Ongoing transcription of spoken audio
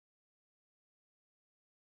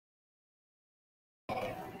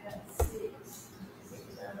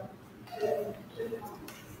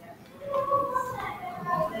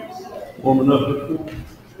Warming up.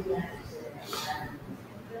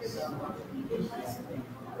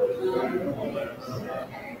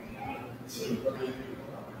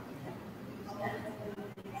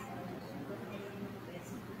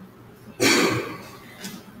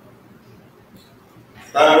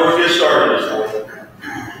 Time for us to get started this morning.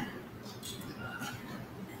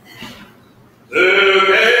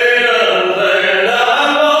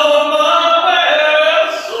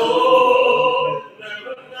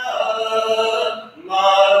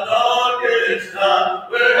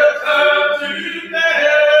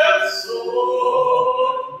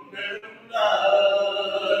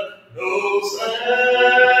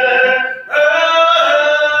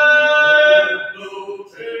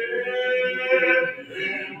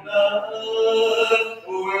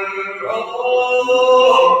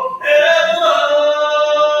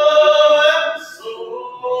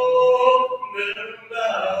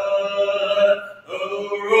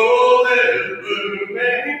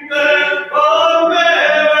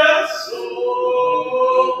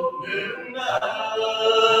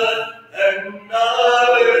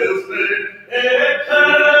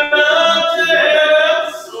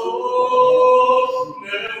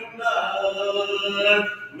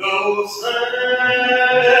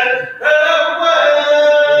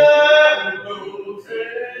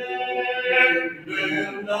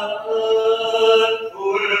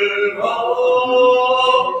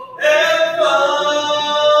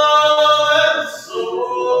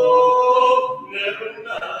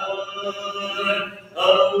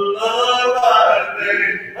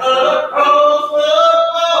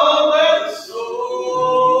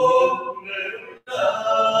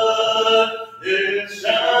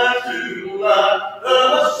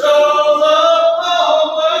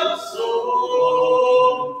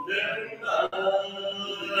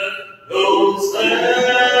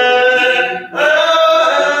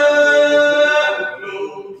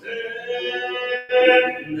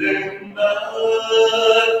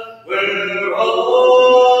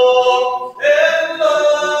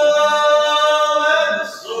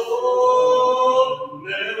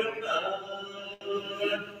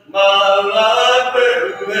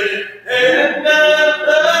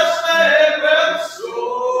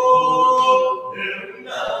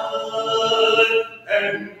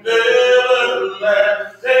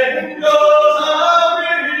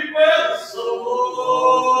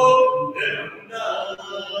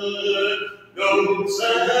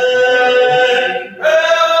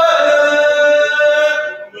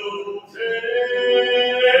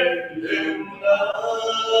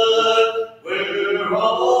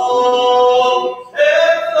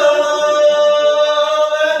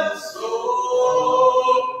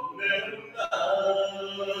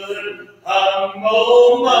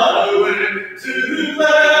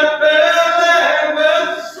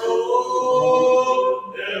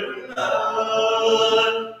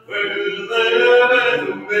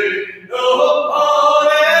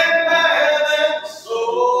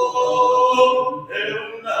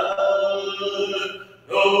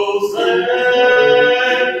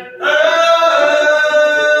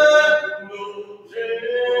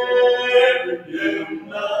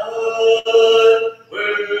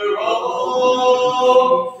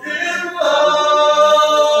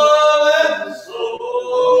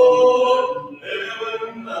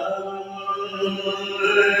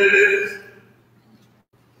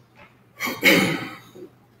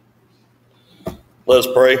 Let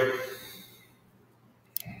us pray.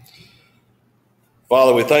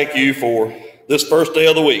 Father, we thank you for this first day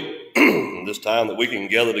of the week, this time that we can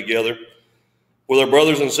gather together with our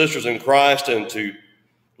brothers and sisters in Christ and to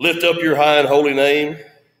lift up your high and holy name,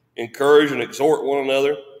 encourage and exhort one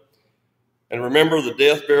another, and remember the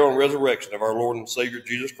death, burial, and resurrection of our Lord and Savior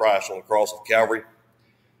Jesus Christ on the cross of Calvary.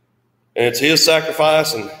 And it's his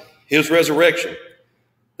sacrifice and his resurrection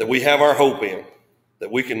that we have our hope in,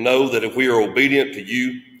 that we can know that if we are obedient to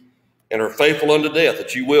you and are faithful unto death,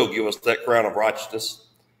 that you will give us that crown of righteousness,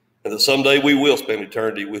 and that someday we will spend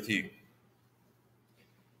eternity with you.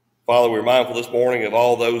 Father, we're mindful this morning of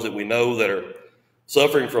all those that we know that are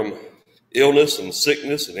suffering from illness and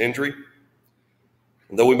sickness and injury.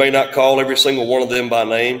 And though we may not call every single one of them by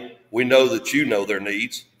name, we know that you know their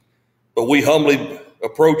needs. But we humbly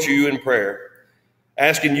approach you in prayer,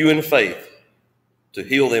 asking you in faith to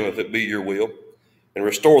heal them if it be your will, and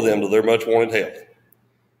restore them to their much wanted health.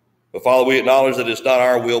 But Father, we acknowledge that it's not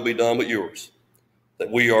our will be done but yours, that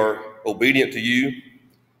we are obedient to you,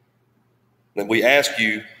 that we ask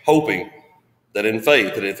you hoping that in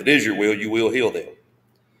faith that if it is your will, you will heal them.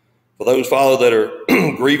 For those, Father, that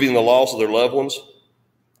are grieving the loss of their loved ones,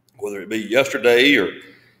 whether it be yesterday or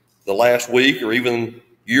the last week or even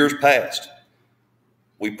years past,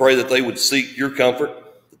 we pray that they would seek your comfort,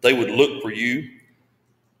 that they would look for you,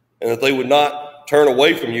 and that they would not turn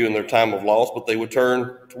away from you in their time of loss, but they would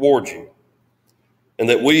turn towards you. And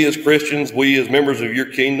that we as Christians, we as members of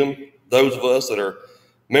your kingdom, those of us that are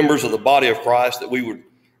members of the body of Christ, that we would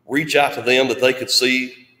reach out to them, that they could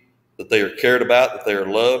see that they are cared about, that they are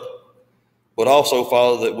loved, but also,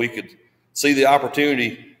 Father, that we could see the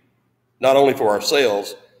opportunity not only for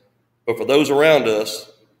ourselves, but for those around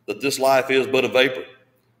us, that this life is but a vapor,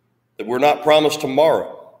 that we're not promised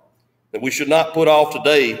tomorrow, that we should not put off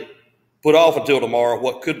until tomorrow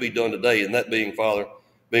what could be done today, and that being, Father,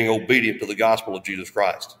 being obedient to the gospel of Jesus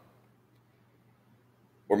Christ.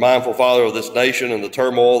 We're mindful, Father, of this nation and the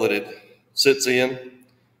turmoil that it sits in.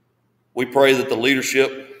 We pray that the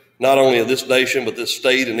leadership, not only of this nation, but this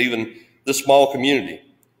state and even this small community,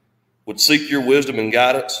 would seek your wisdom and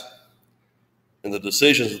guidance in the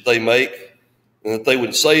decisions that they make, and that they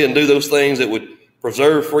would say and do those things that would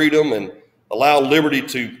preserve freedom and allow liberty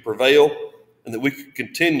to prevail, and that we could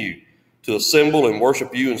continue to assemble and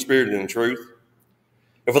worship you in spirit and in truth.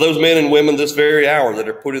 And for those men and women this very hour that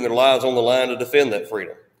are putting their lives on the line to defend that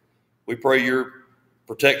freedom, we pray your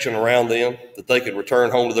protection around them, that they could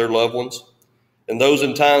return home to their loved ones. And those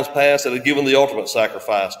in times past that have given the ultimate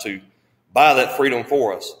sacrifice to buy that freedom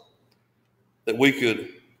for us, that we could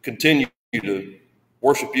continue to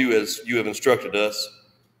worship you as you have instructed us.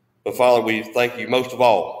 But Father, we thank you most of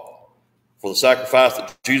all for the sacrifice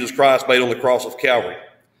that Jesus Christ made on the cross of Calvary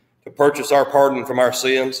to purchase our pardon from our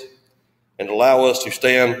sins and allow us to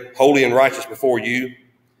stand holy and righteous before you.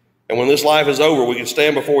 And when this life is over, we can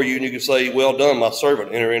stand before you and you can say, well done, my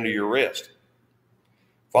servant, enter into your rest.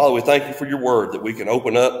 Father, we thank you for your word that we can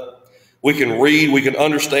open up, we can read, we can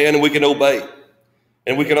understand, and we can obey.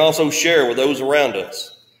 And we can also share with those around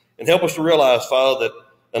us. And help us to realize, Father, that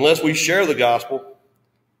unless we share the gospel,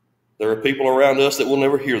 there are people around us that will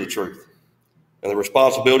never hear the truth. And the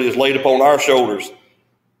responsibility is laid upon our shoulders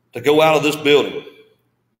to go out of this building,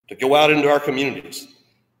 to go out into our communities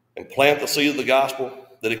and plant the seed of the gospel,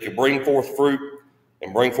 that it could bring forth fruit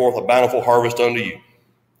and bring forth a bountiful harvest unto you.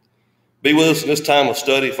 Be with us in this time of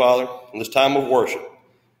study, Father, in this time of worship.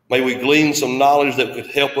 May we glean some knowledge that could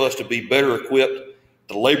help us to be better equipped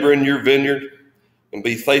to labor in your vineyard and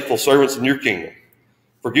be faithful servants in your kingdom.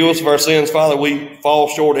 Forgive us of our sins, Father. We fall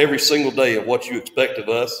short every single day of what you expect of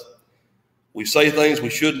us. We say things we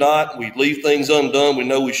should not. We leave things undone we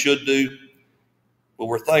know we should do. But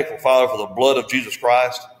we're thankful, Father, for the blood of Jesus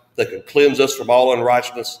Christ that can cleanse us from all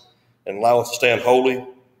unrighteousness and allow us to stand holy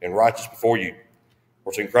and righteous before you. For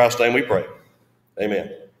it's in Christ's name we pray.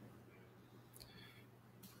 Amen.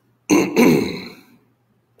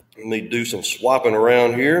 Let me do some swapping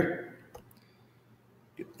around here.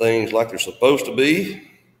 Get things like they're supposed to be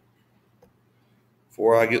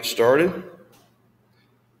before I get started.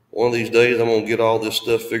 One of these days I'm going to get all this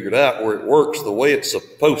stuff figured out where it works the way it's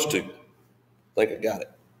supposed to. I think I got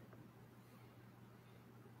it.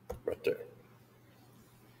 Right there.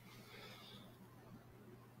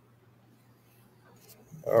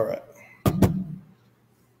 All right.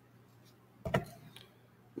 Let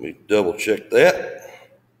me double check that.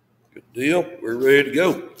 Good deal. We're ready to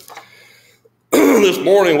go. This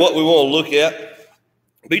morning, what we want to look at,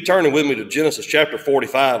 be turning with me to Genesis chapter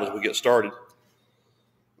 45 as we get started.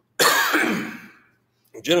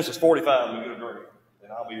 Genesis 45, we get a drink,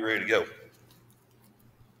 and I'll be ready to go.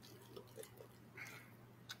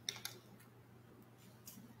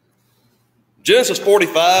 Genesis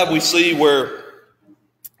 45, we see where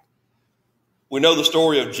we know the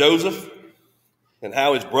story of Joseph and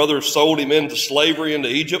how his brothers sold him into slavery into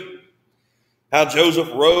Egypt, how Joseph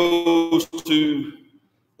rose to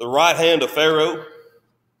the right hand of Pharaoh,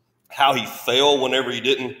 how he fell whenever he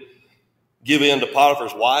didn't give in to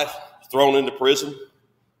Potiphar's wife, thrown into prison,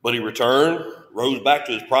 but he returned, rose back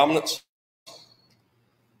to his prominence.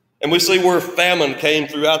 And we see where famine came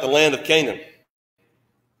throughout the land of Canaan.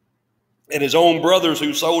 And his own brothers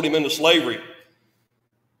who sold him into slavery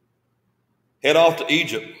head off to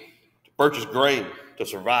Egypt to purchase grain to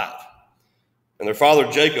survive. And their father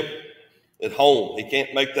Jacob at home, he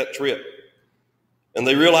can't make that trip. And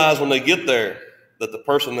they realize when they get there that the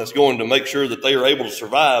person that's going to make sure that they are able to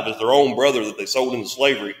survive is their own brother that they sold into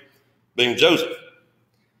slavery, being Joseph.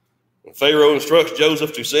 And Pharaoh instructs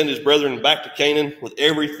Joseph to send his brethren back to Canaan with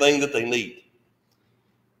everything that they need.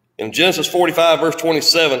 In Genesis 45, verse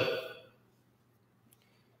 27,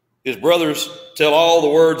 his brothers tell all the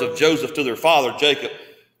words of Joseph to their father, Jacob,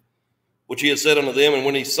 which he had said unto them. And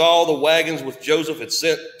when he saw the wagons which Joseph had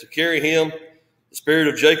sent to carry him, the spirit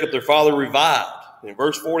of Jacob their father revived. In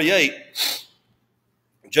verse 48,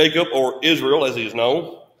 Jacob, or Israel as he is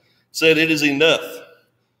known, said, It is enough.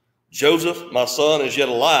 Joseph, my son, is yet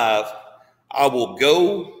alive. I will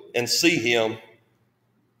go and see him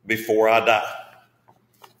before I die.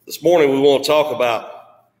 This morning we want to talk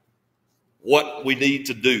about what we need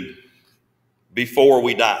to do before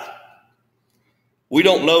we die. We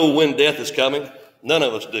don't know when death is coming. None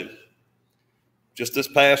of us do. Just this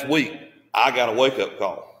past week, I got a wake-up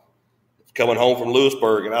call. Coming home from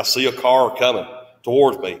Lewisburg, and I see a car coming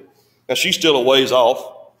towards me. Now, she's still a ways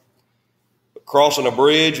off, crossing a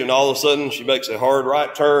bridge, and all of a sudden she makes a hard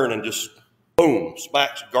right turn and just, boom,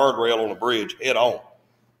 smacks a guardrail on the bridge head on.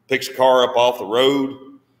 Picks the car up off the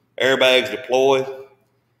road, airbags deploy.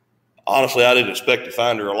 Honestly, I didn't expect to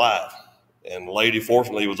find her alive. And the lady,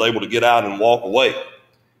 fortunately, was able to get out and walk away.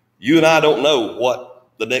 You and I don't know what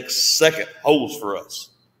the next second holds for us.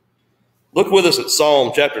 Look with us at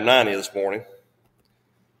Psalm chapter 90 this morning.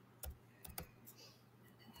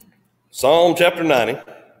 Psalm chapter 90.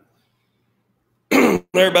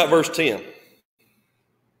 There about verse 10.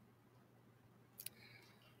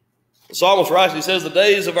 The psalmist writes, he says, The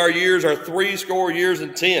days of our years are 80 years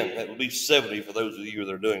and 10. That would be 70 for those of you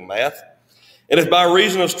that are doing math. And if by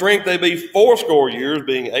reason of strength they be 80 years,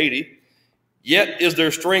 being 80, yet is their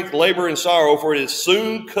strength labor and sorrow, for it is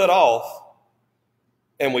soon cut off,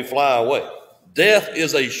 and we fly away. Death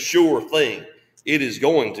is a sure thing. It is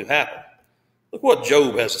going to happen. Look what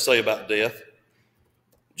Job has to say about death.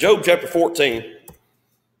 Job chapter 14,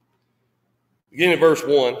 beginning at verse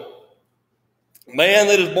 1. Man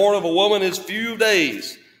that is born of a woman is few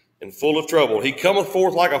days and full of trouble. He cometh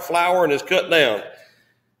forth like a flower and is cut down.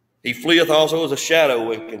 He fleeth also as a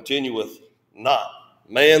shadow and continueth not.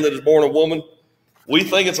 Man that is born of woman, we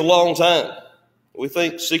think it's a long time. We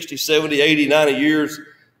think 60, 70, 80, 90 years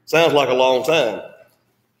sounds like a long time.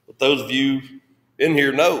 But those of you in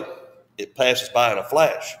here know it passes by in a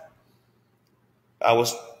flash. I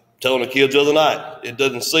was telling the kids the other night, it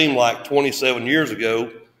doesn't seem like 27 years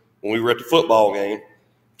ago when we were at the football game.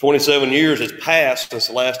 27 years has passed since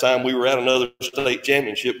the last time we were at another state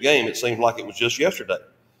championship game. It seems like it was just yesterday.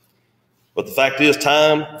 But the fact is,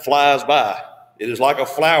 time flies by. It is like a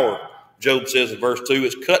flower, Job says in verse 2.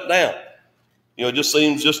 It's cut down. You know, it just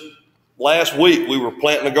seems just last week we were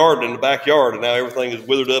planting a garden in the backyard, and now everything is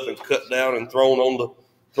withered up and cut down and thrown on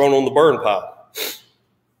the burn pile.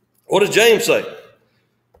 What does James say?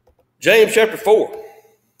 James chapter 4.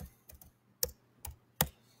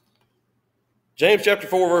 James chapter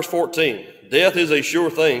 4, verse 14. Death is a sure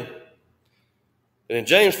thing. And in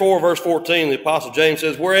James 4, verse 14, the Apostle James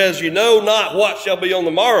says, Whereas you know not what shall be on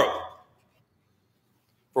the morrow.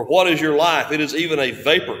 For what is your life? It is even a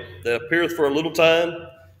vapor that appeareth for a little time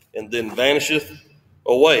and then vanisheth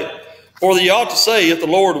away. For ye ought to say, If the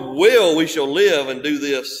Lord will, we shall live and do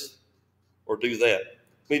this or do that.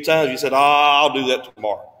 Many times you said, I'll do that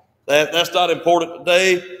tomorrow. That's not important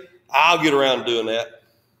today. I'll get around to doing that.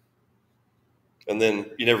 And then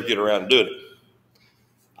you never get around to doing it.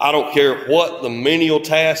 I don't care what the menial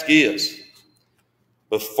task is.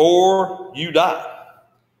 Before you die,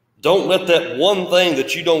 don't let that one thing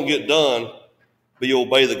that you don't get done be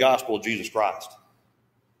obey the gospel of Jesus Christ.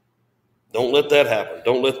 Don't let that happen.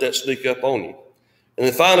 Don't let that sneak up on you. And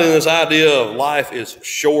then finally, this idea of life is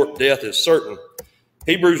short, death is certain.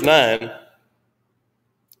 Hebrews 9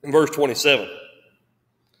 and verse 27.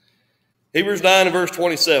 Hebrews 9 and verse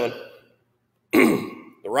 27.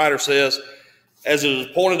 The writer says, As it is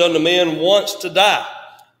appointed unto men once to die,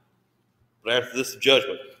 but after this is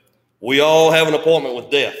judgment. We all have an appointment with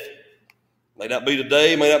death. May not be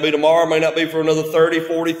today, may not be tomorrow, may not be for another 30,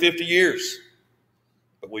 40, 50 years.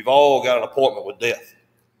 But we've all got an appointment with death.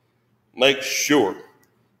 Make sure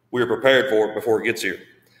we are prepared for it before it gets here.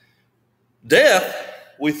 Death,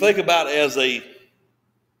 we think about as a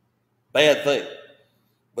bad thing.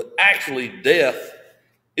 But actually, death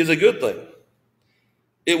is a good thing.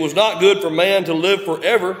 It was not good for man to live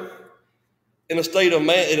forever in a state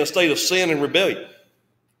of sin and rebellion.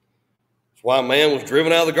 That's why man was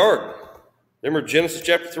driven out of the garden. Remember Genesis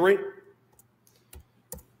chapter 3?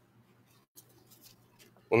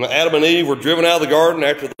 When Adam and Eve were driven out of the garden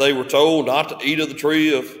after they were told not to eat of the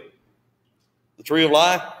tree of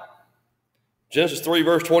life. Genesis 3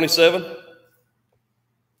 verse 27.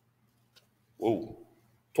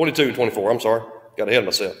 22 and 24. I'm sorry. Got ahead of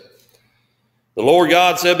myself. The Lord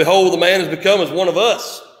God said, Behold, the man has become as one of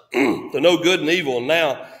us, to know good and evil. And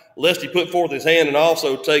now, lest he put forth his hand and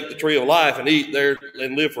also take the tree of life and eat there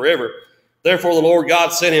and live forever. Therefore the Lord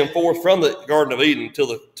God sent him forth from the Garden of Eden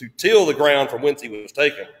to till the ground from whence he was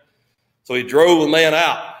taken. So he drove the man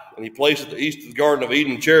out, and he placed at the east of the Garden of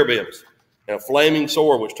Eden cherubims and a flaming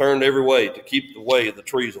sword which turned every way to keep the way of the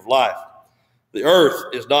trees of life. The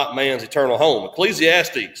earth is not man's eternal home.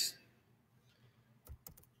 Ecclesiastes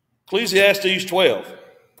 12.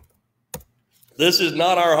 This is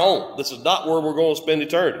not our home. This is not where we're going to spend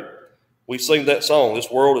eternity. We sing that song, this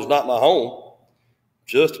world is not my home,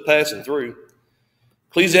 just passing through.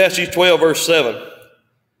 Ecclesiastes 12, verse 7.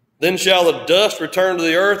 Then shall the dust return to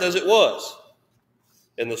the earth as it was,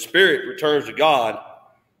 and the spirit returns to God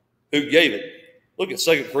who gave it. Look at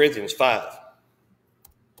 2 Corinthians 5.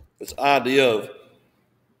 This idea of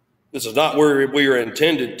this is not where we are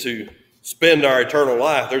intended to spend our eternal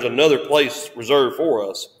life. There's another place reserved for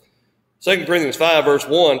us. 2 Corinthians 5, verse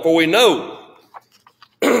 1, for we know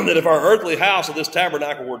that if our earthly house of this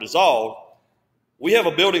tabernacle were dissolved, we have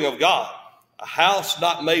a building of God, a house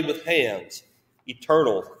not made with hands,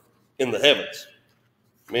 eternal in the heavens.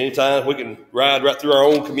 Many times we can ride right through our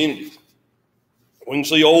own community. We can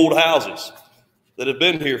see old houses that have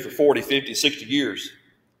been here for 40, 50, 60 years.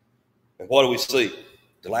 And what do we see?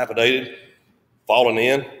 Dilapidated, fallen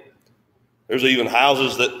in. There's even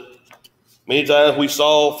houses that many times we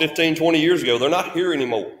saw 15, 20 years ago. They're not here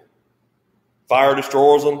anymore. Fire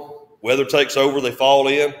destroys them. Weather takes over. They fall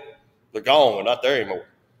in. They're gone. They're not there anymore.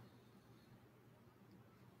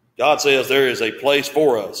 God says there is a place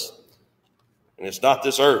for us, and it's not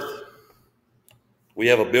this earth. We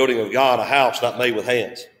have a building of God, a house not made with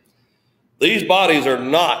hands. These bodies are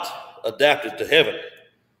not adapted to heaven.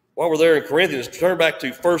 While we're there in Corinthians, turn back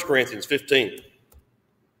to 1 Corinthians 15.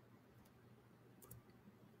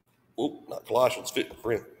 Oop, not Colossians,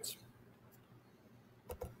 Corinthians.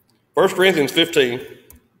 1 Corinthians 15.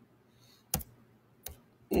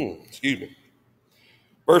 Excuse me.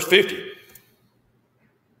 Verse 50.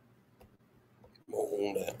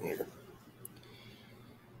 On down here.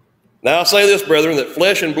 Now I say this, brethren, that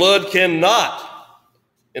flesh and blood cannot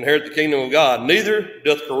inherit the kingdom of God, neither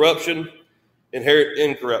doth corruption inherit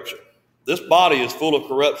incorruption. This body is full of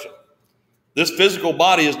corruption. This physical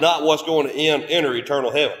body is not what's going to enter eternal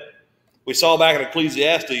heaven. We saw back in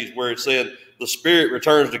Ecclesiastes where it said the spirit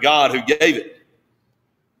returns to God who gave it.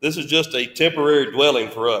 This is just a temporary dwelling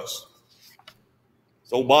for us.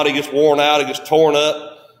 This old body gets worn out, it gets torn up,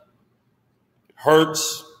 it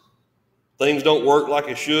hurts, things don't work like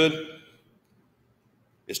it should.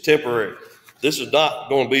 It's temporary. This is not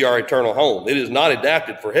going to be our eternal home. It is not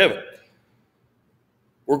adapted for heaven.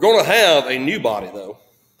 We're going to have a new body, though.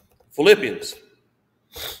 Philippians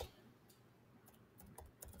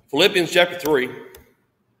chapter 3.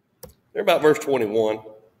 They're about verse 21.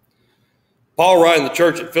 Paul writing the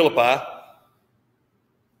church at Philippi.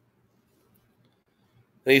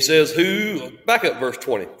 And he says, back up verse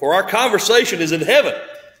 20. For our conversation is in heaven,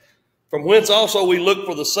 from whence also we look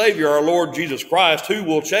for the Savior, our Lord Jesus Christ, who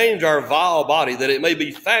will change our vile body, that it may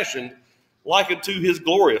be fashioned like unto his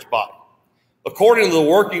glorious body, according to the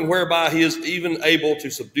working whereby he is even able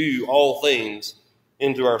to subdue all things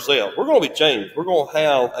into ourselves. We're going to be changed. We're going to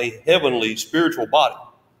have a heavenly spiritual body.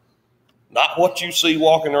 Not what you see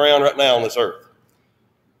walking around right now on this earth.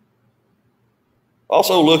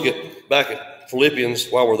 Also look back at Philippians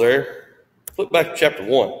while we're there. Flip back to chapter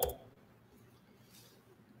 1.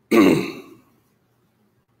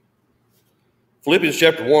 Philippians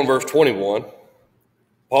chapter 1, verse 21.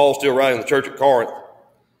 Paul's still writing the church at Corinth.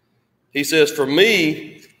 He says, for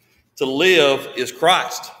me to live is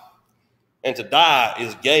Christ, and to die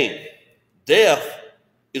is gain. Death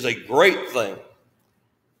is a great thing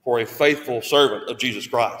for a faithful servant of Jesus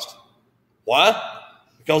Christ. Why?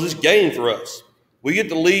 Because it's gain for us. We get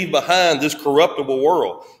to leave behind this corruptible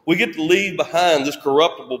world. We get to leave behind this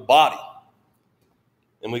corruptible body.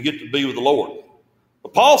 And we get to be with the Lord.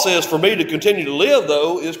 But Paul says, for me to continue to live,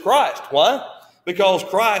 though, is Christ. Why? Because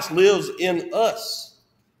Christ lives in us.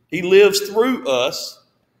 He lives through us.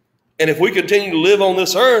 And if we continue to live on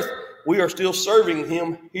this earth, we are still serving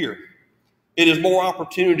him here. It is more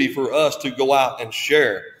opportunity for us to go out and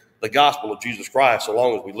share the gospel of Jesus Christ so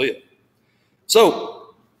long as we live.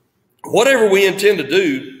 So, whatever we intend to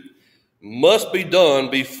do must be done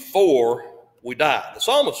before we die. The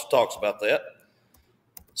psalmist talks about that.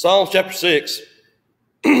 Psalms chapter 6.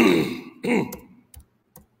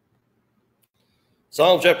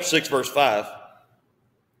 Psalm chapter 6, verse 5.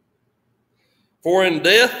 For in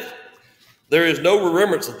death there is no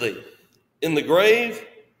remembrance of thee. In the grave,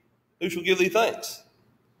 who shall give thee thanks?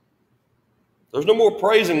 There's no more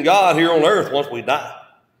praising God here on earth once we die.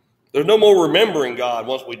 There's no more remembering God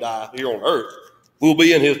once we die here on earth. We'll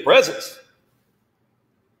be in his presence.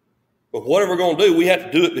 But whatever we're going to do, we have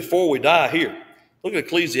to do it before we die here. Look at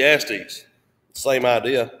Ecclesiastes. Same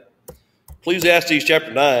idea. Ecclesiastes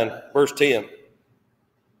chapter 9, verse 10.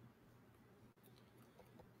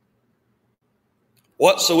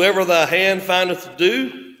 Whatsoever thy hand findeth to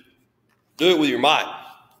do, do it with your might.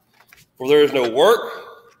 For there is no work,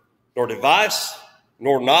 nor device,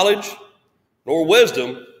 nor knowledge, nor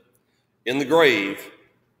wisdom in the grave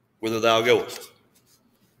whither thou goest.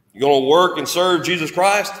 You're going to work and serve Jesus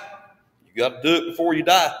Christ, you got to do it before you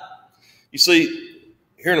die. You see,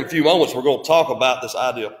 here in a few moments, we're going to talk about this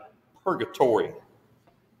idea of purgatory.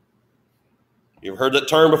 You ever heard that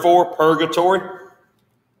term before, purgatory?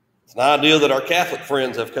 It's an idea that our Catholic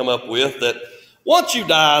friends have come up with, that once you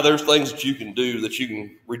die, there's things that you can do that you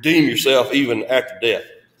can redeem yourself even after death.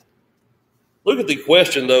 Look at the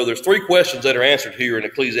question, though. There's three questions that are answered here in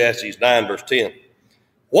Ecclesiastes 9, verse 10.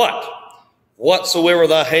 What? Whatsoever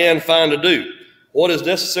thy hand find to do. What is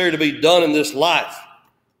necessary to be done in this life?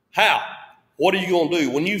 How? What are you going to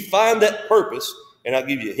do? When you find that purpose, and I'll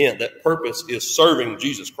give you a hint, that purpose is serving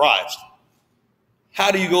Jesus Christ.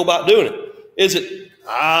 How do you go about doing it? Is it,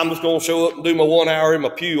 I'm just going to show up and do my 1 hour in my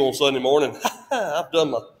pew on Sunday morning. I've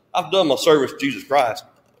done my service to Jesus Christ.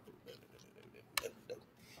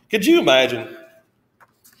 Could you imagine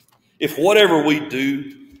if whatever we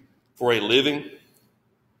do for a living,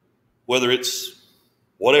 whether it's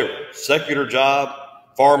whatever, secular job,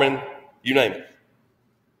 farming, you name it,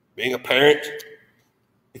 being a parent,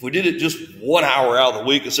 if we did it just 1 hour out of the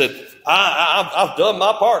week and said, I've done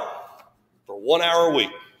my part for 1 hour a week,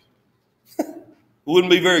 we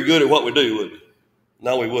wouldn't be very good at what we do, would we?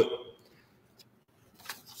 No, we wouldn't.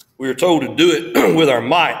 We are told to do it with our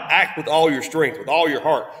might. Act with all your strength, with all your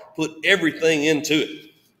heart. Put everything into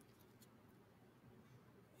it.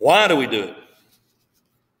 Why do we do it?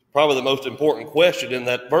 Probably the most important question in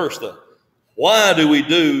that verse, though. Why do we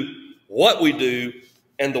do what we do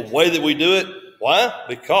and the way that we do it? Why?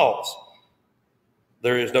 Because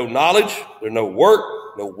there is no knowledge, there's no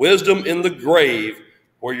work, no wisdom in the grave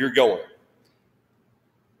where you're going.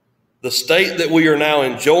 The state that we are now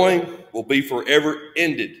enjoying will be forever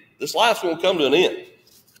ended. This life's going to come to an end.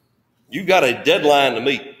 You've got a deadline to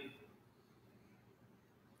meet.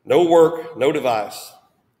 No work, no device,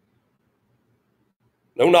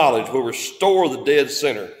 no knowledge will restore the dead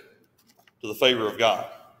sinner to the favor of God.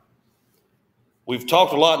 We've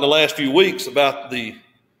talked a lot in the last few weeks about the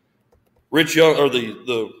rich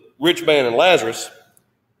man and Lazarus.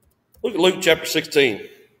 Look at Luke chapter 16.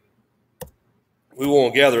 We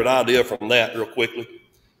want to gather an idea from that real quickly.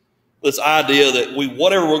 This idea that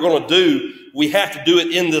whatever we're going to do, we have to do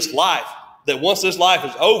it in this life. That once this life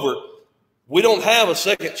is over, we don't have a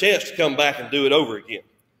second chance to come back and do it over again.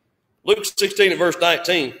 Luke 16 and verse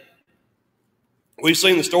 19. We've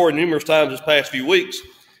seen the story numerous times this past few weeks.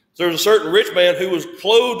 So there's a certain rich man who was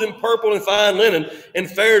clothed in purple and fine linen and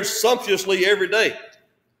fared sumptuously every day.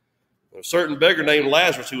 A certain beggar named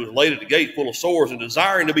Lazarus who was laid at the gate full of sores and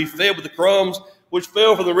desiring to be fed with the crumbs which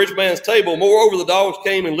fell from the rich man's table. Moreover, the dogs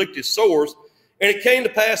came and licked his sores. And it came to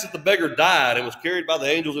pass that the beggar died and was carried by the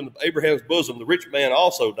angels into Abraham's bosom. The rich man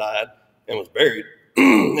also died and was buried.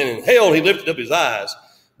 And in hell he lifted up his eyes,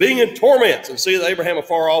 being in torments, and seeth Abraham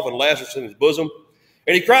afar off and Lazarus in his bosom.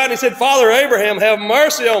 And he cried and he said, Father Abraham, have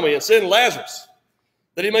mercy on me, and send Lazarus,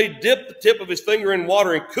 that he may dip the tip of his finger in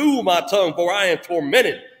water and cool my tongue, for I am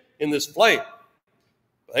tormented in this flame.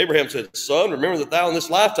 But Abraham said, Son, remember that thou in this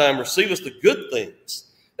lifetime receivest the good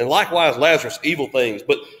things, and likewise Lazarus evil things.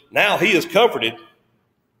 But now he is comforted,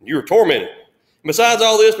 and you are tormented. And besides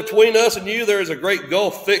all this, between us and you there is a great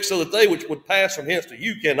gulf fixed, so that they which would pass from hence to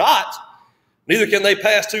you cannot, neither can they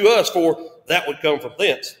pass to us, for that would come from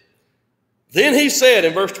thence. Then he said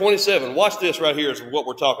in verse 27, watch this right here is what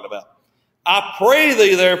we're talking about. I pray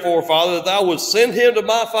thee, therefore, Father, that thou wouldst send him to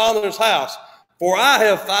my father's house, for I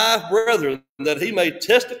have 5 brethren, that he may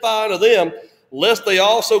testify unto them, lest they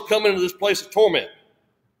also come into this place of torment.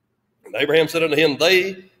 And Abraham said unto him,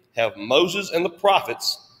 They have Moses and the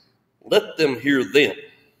prophets, let them hear them.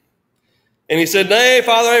 And he said, Nay,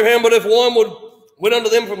 Father Abraham, but if one went unto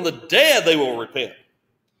them from the dead, they will repent.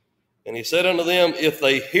 And he said unto them, If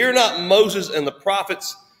they hear not Moses and the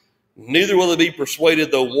prophets, neither will they be persuaded,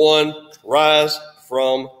 though one rise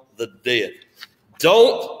from the dead.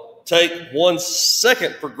 Don't take 1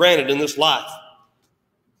 second for granted in this life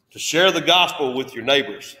to share the gospel with your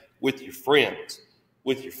neighbors, with your friends,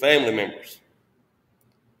 with your family members.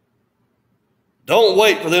 Don't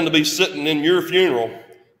wait for them to be sitting in your funeral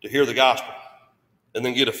to hear the gospel and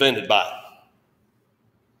then get offended by it.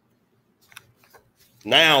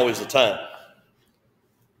 Now is the time.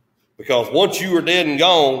 Because once you are dead and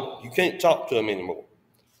gone, you can't talk to them anymore.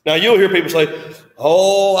 Now, you'll hear people say,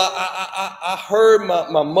 oh, I heard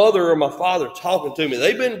my mother or my father talking to me.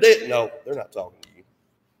 They've been dead. No, they're not talking to you.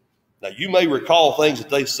 Now, you may recall things that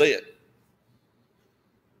they said,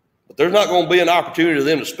 but there's not going to be an opportunity for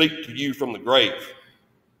them to speak to you from the grave.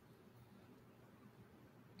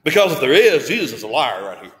 Because if there is, Jesus is a liar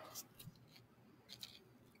right here.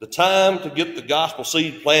 The time to get the gospel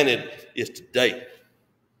seed planted is today.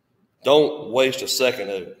 Don't waste a second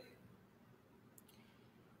of it.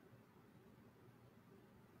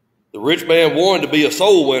 The rich man wanted to be a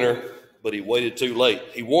soul winner, but he waited too late.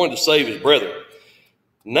 He wanted to save his brethren.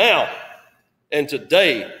 Now and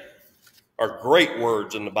today are great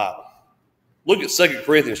words in the Bible. Look at 2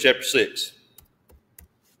 Corinthians chapter 6.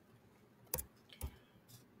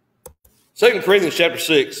 2 Corinthians chapter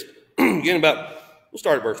 6, we'll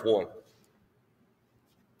start at verse 1.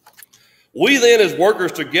 We then, as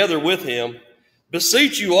workers together with him,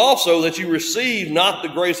 beseech you also that you receive not the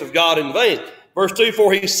grace of God in vain. Verse 2,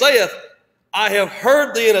 for he saith, I have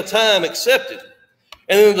heard thee in a time accepted,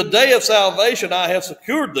 and in the day of salvation I have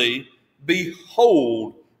secured thee.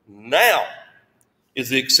 Behold, now is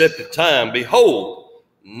the accepted time. Behold,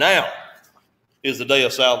 now is the day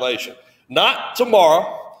of salvation. Not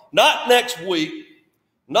tomorrow, not next week,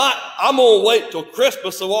 not I'm going to wait till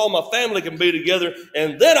Christmas so all my family can be together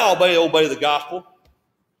and then I'll obey the gospel.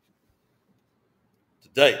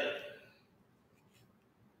 Today,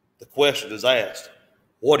 the question is asked,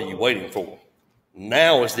 what are you waiting for?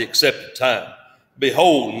 Now is the accepted time.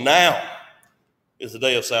 Behold, now is the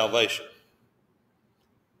day of salvation.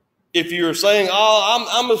 If you're saying, oh,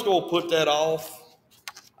 I'm just going to put that off,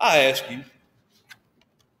 I ask you,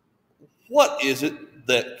 what is it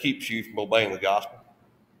that keeps you from obeying the gospel?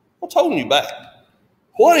 What's holding you back?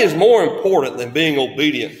 What is more important than being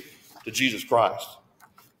obedient to Jesus Christ?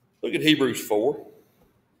 Look at Hebrews 4.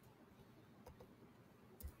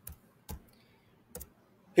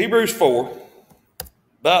 Hebrews 4,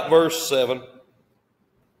 about verse 7.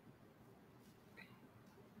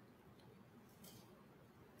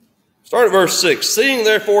 Start at verse 6. Seeing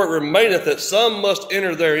therefore it remaineth that some must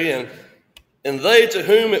enter therein, and they to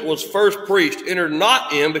whom it was first preached entered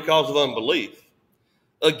not in because of unbelief.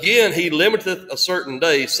 Again he limiteth a certain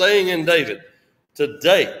day, saying in David,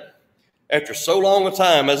 today, after so long a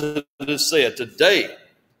time as it is said, today,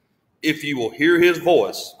 if you will hear his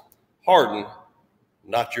voice, harden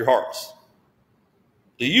not your hearts.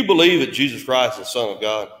 Do you believe that Jesus Christ is the Son of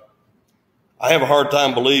God? I have a hard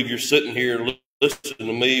time believing you're sitting here listening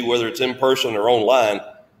to me, whether it's in person or online,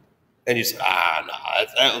 and you say,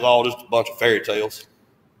 that was all just a bunch of fairy tales.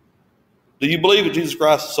 Do you believe that Jesus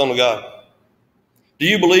Christ is the Son of God? Do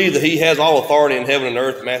you believe that he has all authority in heaven and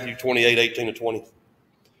earth, Matthew 28, 18 to 20?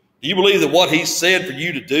 Do you believe that what he said for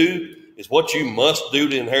you to do is what you must do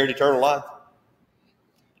to inherit eternal life?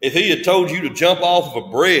 If he had told you to jump off of a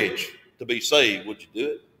bridge to be saved, would you do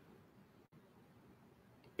it?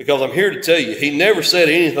 Because I'm here to tell you, he never said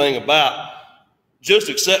anything about just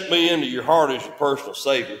accept me into your heart as your personal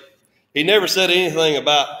Savior. He never said anything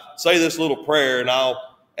about say this little prayer and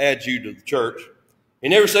I'll add you to the church. He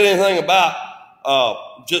never said anything about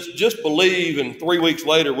just believe and 3 weeks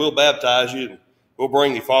later we'll baptize you and we'll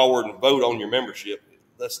bring you forward and vote on your membership.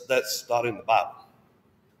 That's not in the Bible.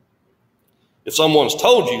 If someone's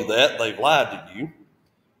told you that, they've lied to you.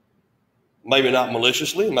 Maybe not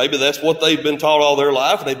maliciously. Maybe that's what they've been taught all their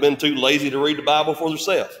life, and they've been too lazy to read the Bible for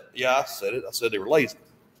themselves. Yeah, I said it. I said they were lazy.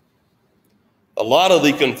 A lot of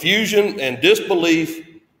the confusion and disbelief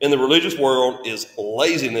in the religious world is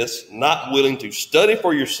laziness, not willing to study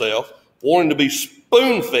for yourself, wanting to be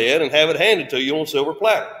spoon-fed and have it handed to you on a silver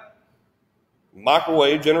platter.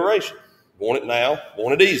 Microwave generation. Want it now,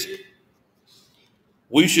 want it easy.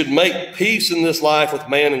 We should make peace in this life with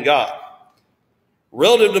man and God.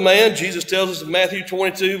 Relative to man, Jesus tells us in Matthew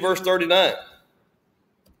 22, verse 39.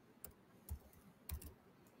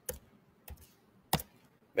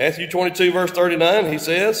 Matthew 22, verse 39, he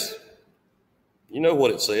says, you know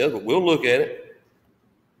what it says, but we'll look at it.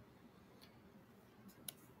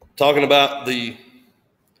 Talking about the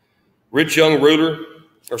rich young ruler,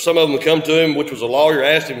 or some of them that come to him, which was a lawyer,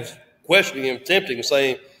 asked him, questioning him, tempting him,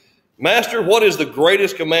 saying, Master, what is the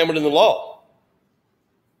greatest commandment in the law?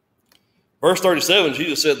 Verse 37,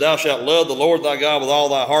 Jesus said, Thou shalt love the Lord thy God with all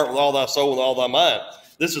thy heart, with all thy soul, with all thy mind.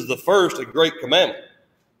 This is the first and great commandment.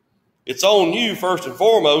 It's on you, first and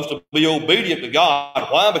foremost, to be obedient to God.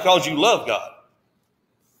 Why? Because you love God.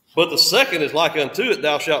 But the second is like unto it,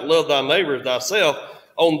 Thou shalt love thy neighbor as thyself.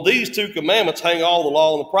 On these two commandments hang all the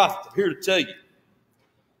law and the prophets. I'm here to tell you,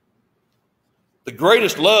 the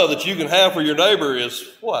greatest love that you can have for your neighbor is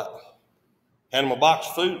what? Hand him a box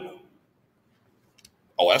of food?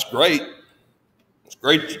 Oh, that's great. It's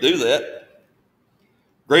great that you do that.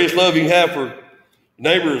 Greatest love you can have for your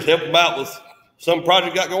neighbor is help them out with some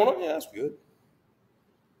project you got going on. Yeah, that's good.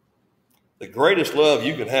 The greatest love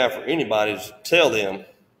you can have for anybody is to tell them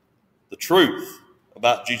the truth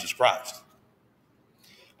about Jesus Christ.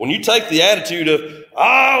 When you take the attitude of,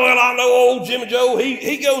 well, I know old Jimmy Joe,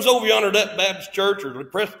 he goes over yonder to that Baptist church or the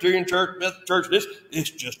Presbyterian church, Methodist church,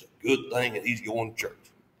 it's just a good thing that he's going to church.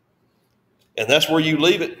 And that's where you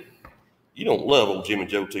leave it. You don't love old Jimmy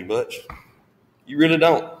Joe too much. You really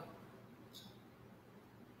don't.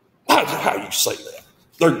 How do you say that?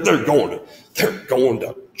 They're going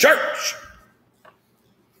to church.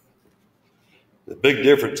 The big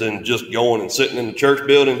difference in just going and sitting in the church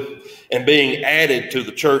building and being added to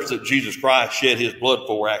the church that Jesus Christ shed his blood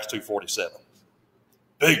for, Acts 2:47.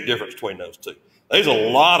 Big difference between those two. There's a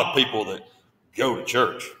lot of people that go to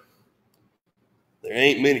church. There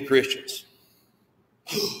ain't many Christians.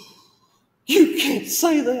 You can't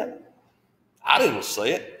say that. I didn't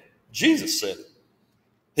say it. Jesus said it.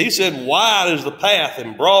 He said, wide is the path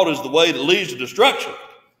and broad is the way that leads to destruction.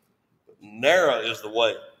 But narrow is the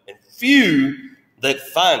way, and few that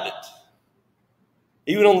find it.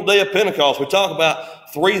 Even on the day of Pentecost, we talk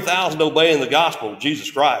about 3,000 obeying the gospel of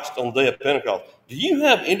Jesus Christ on the day of Pentecost. Do you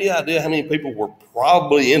have any idea how many people were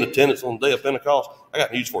probably in attendance on the day of Pentecost? I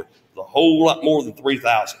got news for you. It's a whole lot more than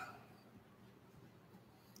 3,000.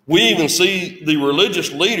 We even see the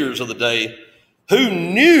religious leaders of the day who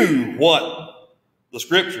knew what the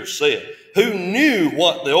scriptures said, who knew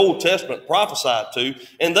what the Old Testament prophesied to,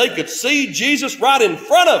 and they could see Jesus right in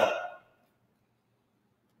front of them.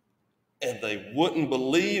 And they wouldn't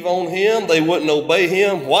believe on him. They wouldn't obey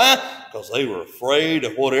him. Why? Because they were afraid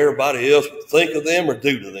of what everybody else would think of them or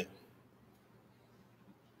do to them.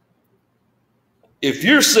 If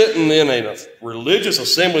you're sitting in a religious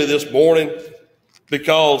assembly this morning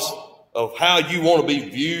because of how you want to be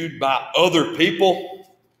viewed by other people,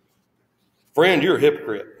 friend, you're a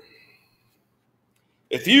hypocrite.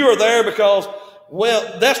 If you are there because,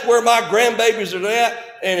 well, that's where my grandbabies are at,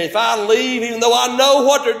 and if I leave, even though I know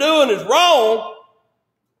what they're doing is wrong,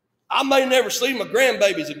 I may never see my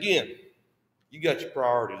grandbabies again. You got your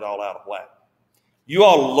priorities all out of whack. You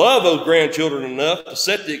ought to love those grandchildren enough to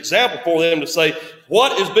set the example for them to say,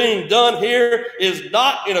 what is being done here is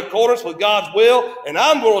not in accordance with God's will, and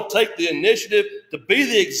I'm going to take the initiative to be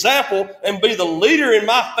the example and be the leader in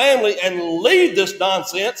my family and lead this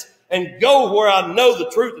nonsense and go where I know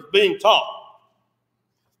the truth is being taught.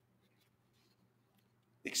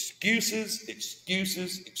 Excuses,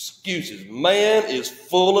 excuses, excuses. Man is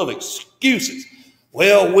full of excuses.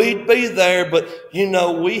 Well, we'd be there, but, you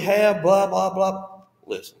know, we have blah, blah, blah.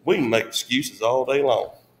 Listen, we can make excuses all day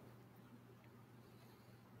long.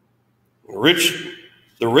 The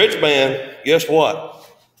rich man, guess what?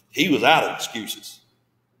 He was out of excuses.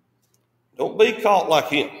 Don't be caught like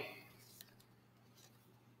him.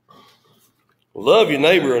 Love your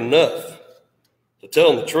neighbor enough to tell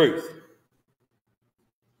them the truth.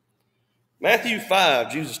 Matthew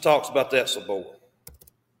 5, Jesus talks about that some more.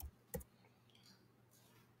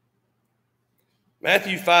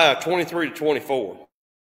 Matthew 5, 23 to 24.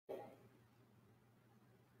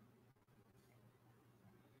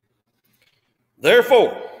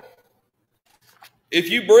 Therefore, if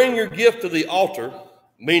you bring your gift to the altar,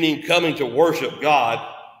 meaning coming to worship God,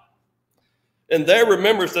 and there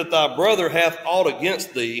remembers that thy brother hath aught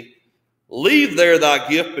against thee, leave there thy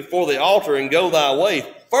gift before the altar and go thy way.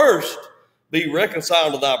 First, be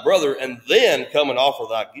reconciled to thy brother, and then come and offer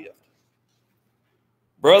thy gift.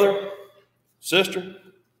 Brother, sister,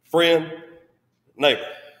 friend, neighbor.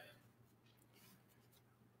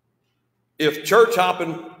 If church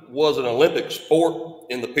hopping was an Olympic sport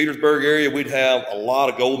in the Petersburg area, we'd have a lot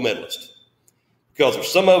of gold medalists. Because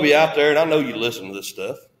there's some of you out there, and I know you listen to this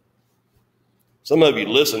stuff. Some of you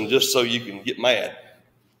listen just so you can get mad.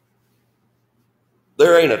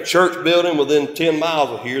 There ain't a church building within 10 miles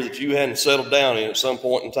of here that you hadn't settled down in at some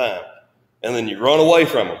point in time. And then you run away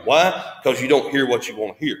from them. Why? Because you don't hear what you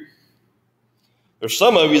want to hear. There's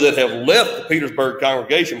some of you that have left the Petersburg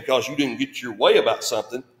congregation because you didn't get your way about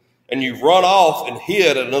something, and you've run off and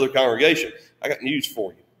hid at another congregation. I got news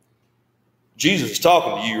for you. Jesus is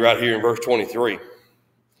talking to you right here in verse 23.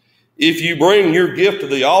 If you bring your gift to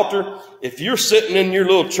the altar, if you're sitting in your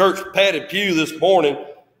little church padded pew this morning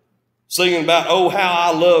singing about, oh, how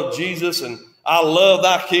I love Jesus and I love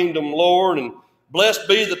thy kingdom, Lord, and blessed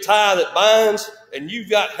be the tie that binds, and you've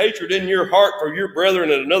got hatred in your heart for your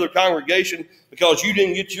brethren at another congregation because you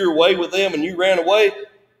didn't get your way with them and you ran away,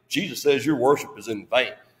 Jesus says your worship is in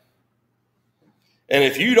vain. And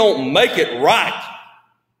if you don't make it right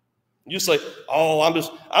You say, oh, I'm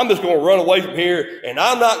just going to run away from here, and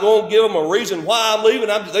I'm not going to give them a reason why I'm leaving.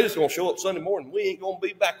 They're just going to show up Sunday morning. We ain't going to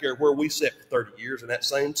be back there where we sat for 30 years in that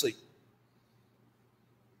same seat.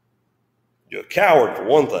 You're a coward, for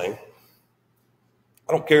one thing.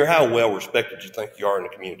 I don't care how well respected you think you are in the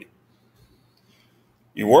community.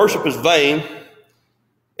 Your worship is vain,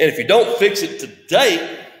 and if you don't fix it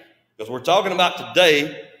today, because we're talking about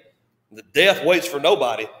today, the death waits for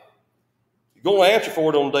nobody, you're going to answer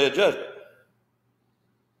for it on the day of judgment.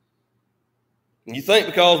 And you think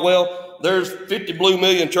because, well, there's 50 blue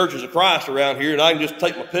million churches of Christ around here, and I can just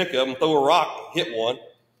take my pick up and throw a rock and hit one,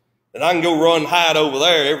 and I can go run and hide over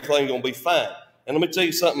there, everything's going to be fine. And let me tell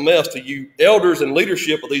you something else to you elders and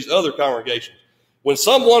leadership of these other congregations. When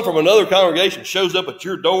someone from another congregation shows up at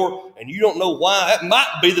your door and you don't know why, that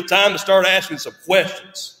might be the time to start asking some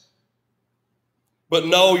questions. But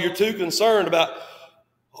no, you're too concerned about,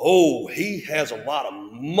 oh, he has a lot of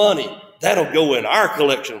money. That'll go in our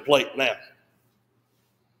collection plate now.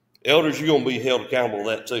 Elders, you're going to be held accountable to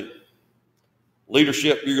that too.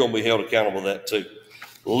 Leadership, you're going to be held accountable to that too.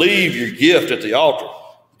 Leave your gift at the altar.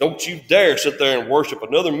 Don't you dare sit there and worship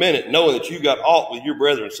another minute knowing that you got aught with your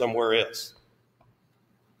brethren somewhere else.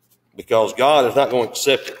 Because God is not going to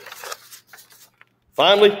accept it.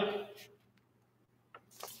 Finally,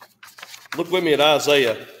 look with me at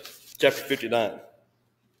Isaiah chapter 59.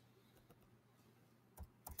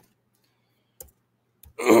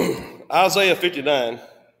 Isaiah 59.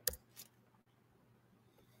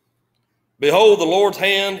 Behold, the Lord's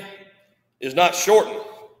hand is not shortened,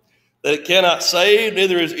 that it cannot save,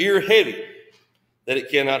 neither is ear heavy, that it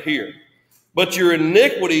cannot hear. But your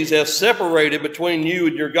iniquities have separated between you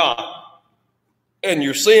and your God, and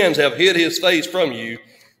your sins have hid his face from you,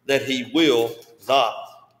 that he will not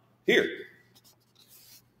hear.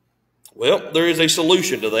 Well, there is a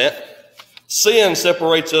solution to that. Sin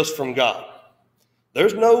separates us from God.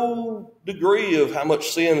 There's no degree of how much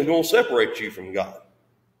sin is going to separate you from God.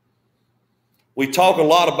 We talk a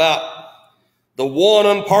lot about the one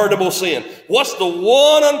unpardonable sin. What's the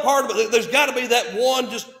one unpardonable? There's got to be that one,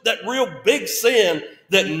 just that real big sin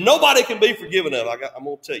that nobody can be forgiven of. I'm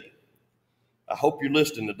going to tell you. I hope you're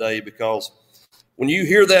listening today, because when you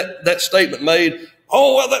hear that statement made,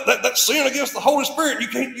 oh, well, that sin against the Holy Spirit, you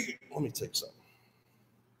can't. Let me tell you something.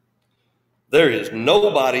 There is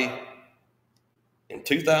nobody in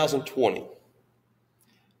 2020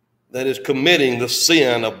 that is committing the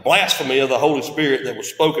sin of blasphemy of the Holy Spirit that was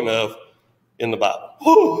spoken of in the Bible.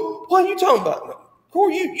 Oh, what are you talking about?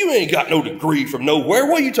 Corey, you ain't got no degree from nowhere.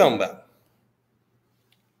 What are you talking about?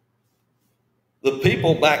 The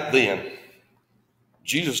people back then,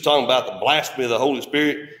 Jesus was talking about the blasphemy of the Holy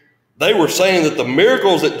Spirit. They were saying that the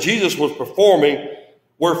miracles that Jesus was performing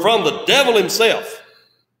were from the devil himself.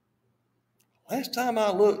 Last time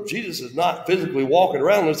I looked, Jesus is not physically walking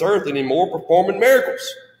around this earth anymore performing miracles.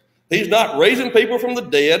 He's not raising people from the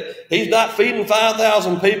dead. He's not feeding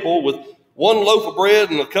 5,000 people with one loaf of bread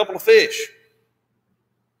and a couple of fish.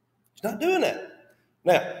 He's not doing that.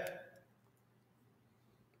 Now,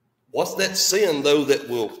 what's that sin, though, that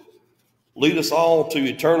will lead us all to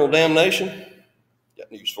eternal damnation? Got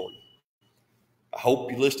news for you. I hope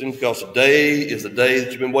you're listening, because today is the day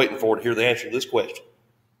that you've been waiting for to hear the answer to this question.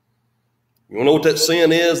 You want to know what that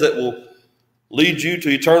sin is that will lead you to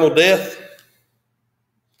eternal death?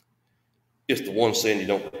 It's the one sin you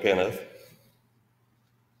don't repent of.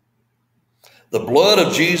 The blood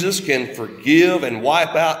of Jesus can forgive and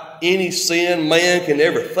wipe out any sin man can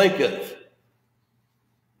ever think of.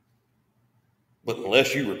 But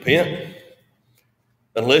unless you repent,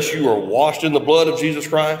 unless you are washed in the blood of Jesus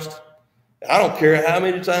Christ, I don't care how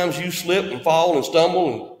many times you slip and fall and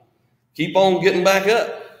stumble and keep on getting back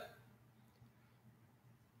up.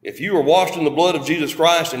 If you are washed in the blood of Jesus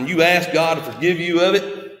Christ and you ask God to forgive you of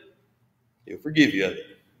it, He'll forgive you of it.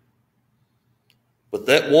 But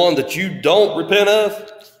that one that you don't repent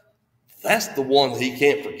of, that's the one that He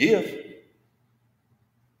can't forgive.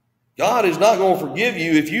 God is not going to forgive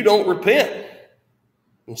you if you don't repent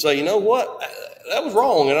and say, you know what, that was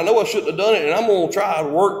wrong, and I know I shouldn't have done it, and I'm going to try to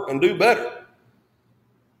work and do better.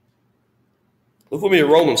 Look with me at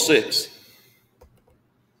Romans 6.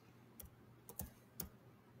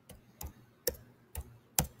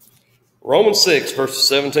 Romans 6, verses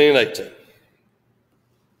 17 and 18.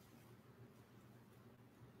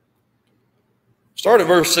 Start at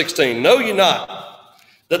verse 16. Know ye not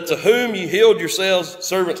that to whom ye yield yourselves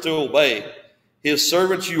servants to obey, his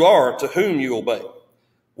servants you are to whom you obey,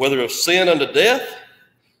 whether of sin unto death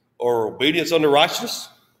or obedience unto righteousness?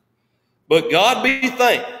 But God be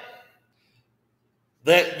thanked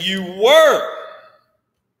that you were,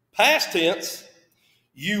 past tense,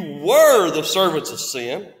 You were the servants of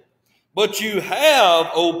sin, but you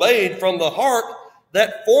have obeyed from the heart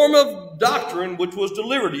that form of doctrine which was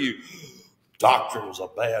delivered to you. Doctrine is a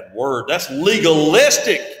bad word. That's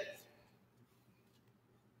legalistic.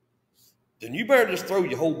 Then you better just throw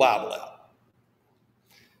your whole Bible out.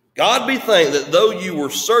 God be thanked that though you were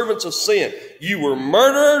servants of sin, you were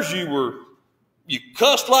murderers, you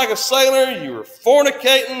cussed like a sailor, you were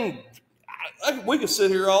fornicating. We could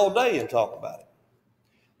sit here all day and talk about it.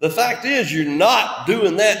 The fact is, you're not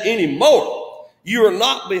doing that anymore. You are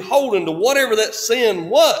not beholden to whatever that sin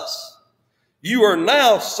was. You are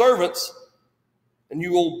now servants, and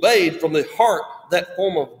you obeyed from the heart that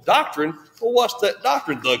form of doctrine. Well, what's that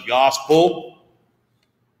doctrine? The gospel.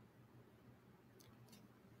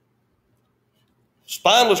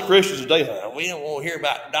 Spineless Christians today, we don't want to hear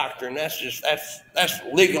about doctrine. That's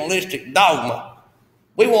legalistic dogma.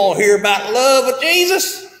 We want to hear about the love of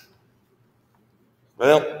Jesus.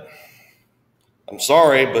 Well, I'm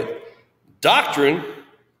sorry, but doctrine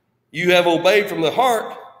you have obeyed from the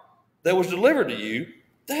heart that was delivered to you.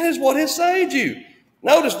 That is what has saved you.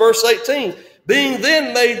 Notice verse 18. Being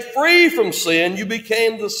then made free from sin, you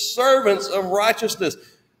became the servants of righteousness.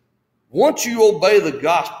 Once you obey the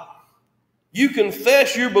gospel, you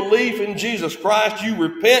confess your belief in Jesus Christ, you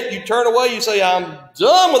repent, you turn away, you say, I'm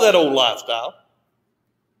done with that old lifestyle.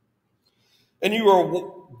 And you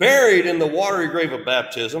are buried in the watery grave of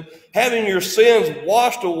baptism, having your sins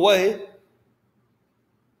washed away.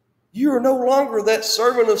 You are no longer that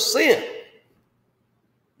servant of sin.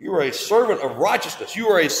 You are a servant of righteousness. You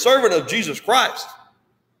are a servant of Jesus Christ.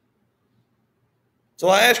 So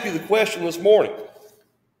I ask you the question this morning.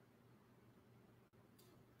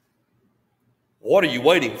 What are you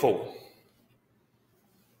waiting for?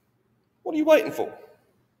 What are you waiting for?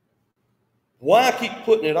 Why keep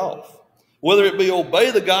putting it off? Whether it be obey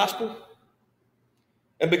the gospel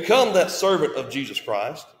and become that servant of Jesus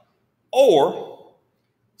Christ, or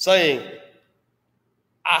saying,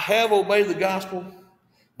 I have obeyed the gospel,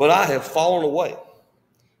 but I have fallen away.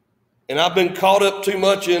 And I've been caught up too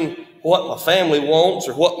much in what my family wants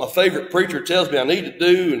or what my favorite preacher tells me I need to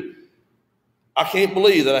do. And I can't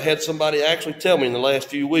believe that I had somebody actually tell me in the last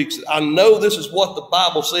few weeks, I know this is what the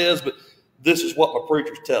Bible says, but this is what my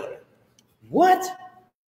preacher's telling me. What?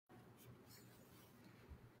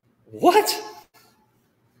 What?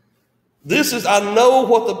 I know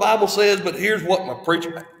what the Bible says, but here's what my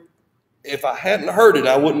preacher, if I hadn't heard it,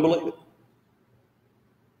 I wouldn't believe it.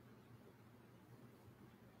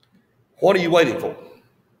 What are you waiting for?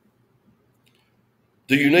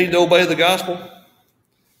 Do you need to obey the gospel?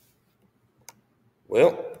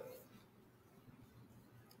 Well,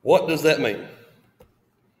 what does that mean?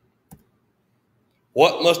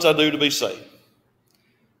 What must I do to be saved?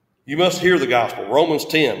 You must hear the gospel. Romans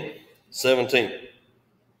 10:17.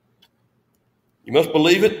 You must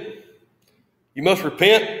believe it. You must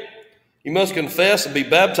repent. You must confess and be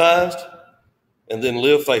baptized, and then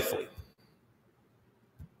live faithfully.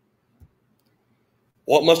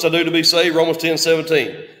 What must I do to be saved? Romans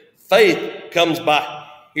 10:17. Faith comes by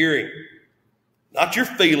hearing. Not your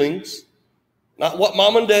feelings, not what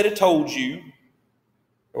mom and daddy told you,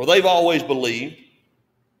 or they've always believed,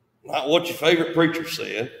 not what your favorite preacher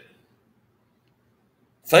said.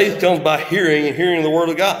 Faith comes by hearing, and hearing the word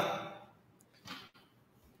of God.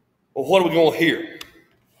 Well, what are we going to hear?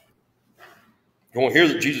 We're going to hear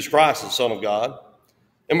that Jesus Christ is the Son of God,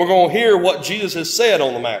 and we're going to hear what Jesus has said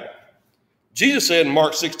on the matter. Jesus said in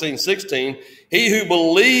Mark 16:16, he who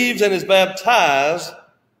believes and is baptized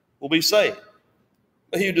will be saved.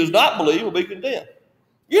 But he who does not believe will be condemned.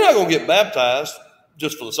 You're not going to get baptized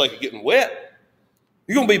just for the sake of getting wet.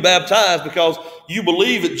 You're going to be baptized because you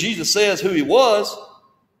believe that Jesus says who he was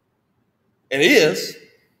and is,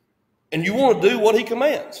 and you want to do what he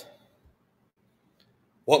commands.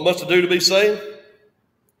 What must I do to be saved?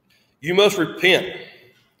 You must repent.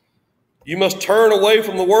 You must turn away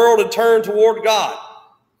from the world and turn toward God.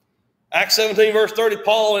 Acts 17:30,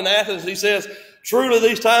 Paul in Athens, he says, truly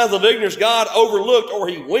these times of ignorance God overlooked, or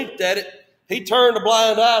he winked at it. He turned a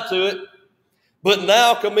blind eye to it, but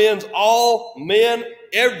now commends all men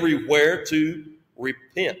everywhere to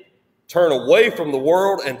repent. Turn away from the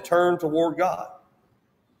world and turn toward God.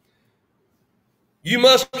 You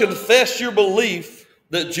must confess your belief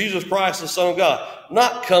that Jesus Christ is the Son of God.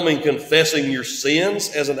 Not coming confessing your sins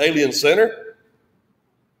as an alien sinner.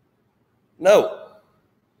 No.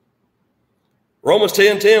 Romans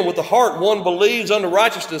 10:10, with the heart one believes unto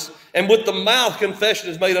righteousness, and with the mouth confession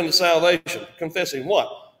is made unto salvation. Confessing what?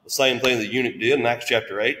 The same thing the eunuch did in Acts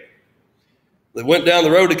chapter 8. They went down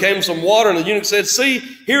the road, they came to some water, and the eunuch said, see,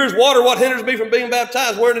 here is water. What hinders me from being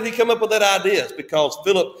baptized? Where did he come up with that idea? It's because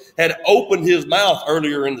Philip had opened his mouth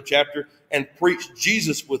earlier in the chapter and preached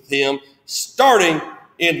Jesus with him, starting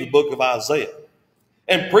in the book of Isaiah.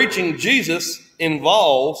 And preaching Jesus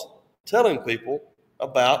involves telling people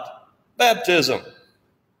about baptism.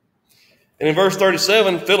 And in verse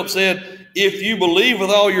 37, Philip said, if you believe with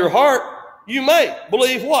all your heart, you may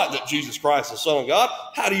believe what? That Jesus Christ is the Son of God.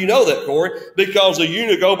 How do you know that, Corey? Because the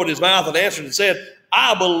eunuch opened his mouth and answered and said,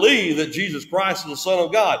 I believe that Jesus Christ is the Son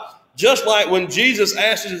of God. Just like when Jesus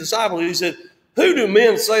asked his disciples, he said, who do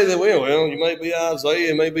men say that we are? Well, you may be Isaiah,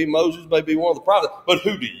 you may be Moses, may be one of the prophets, but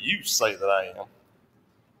who do you say that I am?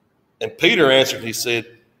 And Peter answered, he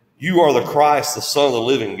said, you are the Christ, the Son of the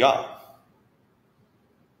living God.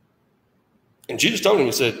 And Jesus told him,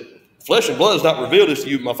 he said, flesh and blood has not revealed this to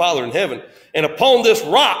you, my Father in heaven. And upon this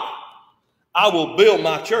rock, I will build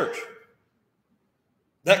my church.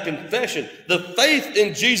 That confession, the faith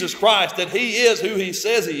in Jesus Christ, that he is who he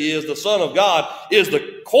says he is, the Son of God, is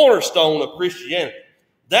the cornerstone of Christianity.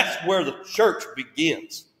 That's where the church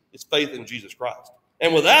begins. It's faith in Jesus Christ.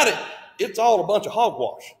 And without it, it's all a bunch of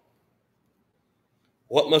hogwash.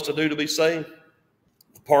 What must I do to be saved?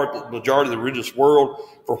 The part that the majority of the religious world,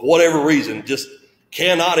 for whatever reason, just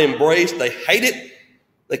cannot embrace. They hate it.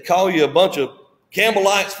 They call you a bunch of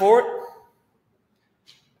Campbellites for it.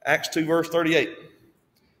 Acts 2 verse 38.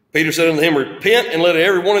 Peter said unto him, repent and let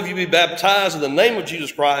every one of you be baptized in the name of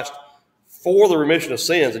Jesus Christ for the remission of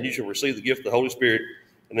sins, and you shall receive the gift of the Holy Spirit.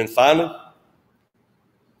 And then finally,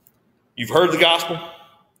 you've heard the gospel.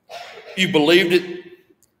 You've believed it.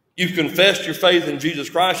 You've confessed your faith in Jesus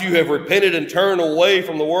Christ. You have repented and turned away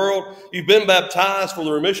from the world. You've been baptized for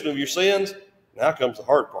the remission of your sins. Now comes the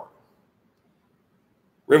hard part.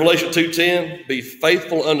 Revelation 2:10, be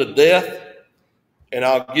faithful unto death, and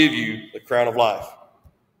I'll give you the crown of life.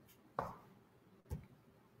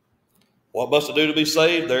 What must I do to be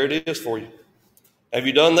saved? There it is for you. Have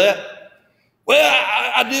you done that?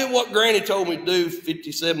 Well, I did what Granny told me to do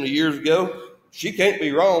 50, 70 years ago. She can't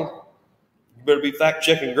be wrong. You better be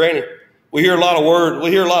fact-checking Granny. We hear a lot of words, we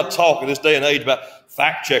hear a lot of talk in this day and age about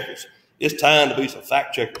fact-checkers. It's time to be some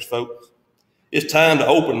fact-checkers, folks. It's time to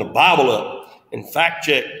open the Bible up and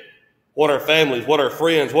fact-check what our families, what our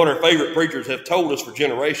friends, what our favorite preachers have told us for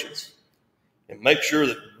generations, and make sure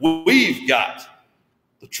that we've got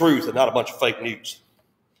the truth and not a bunch of fake news.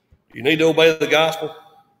 You need to obey the gospel.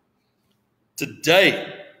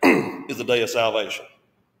 Today is the day of salvation.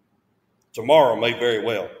 Tomorrow may very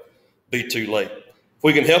well be too late. If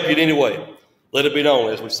we can help you in any way, let it be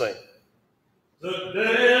known as we sing. Today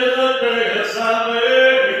is the day of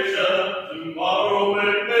salvation. Tomorrow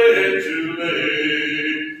may be too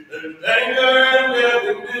late. There's danger and death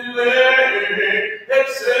and delay,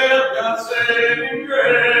 except God's saving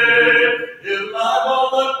grace. His life on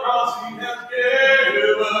the cross he has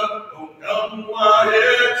given. Don't come while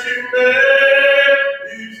yet you may.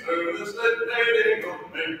 He's earnestly waiting, don't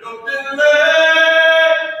make no delay.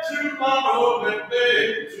 Tomorrow may be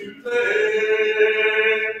too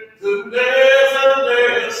late. Today's a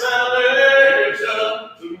day of salvation.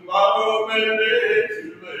 Tomorrow may be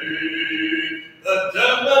too late. The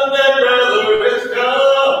judgment day, brother, is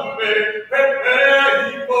coming. Prepare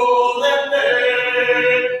ye for that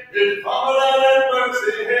day. His promise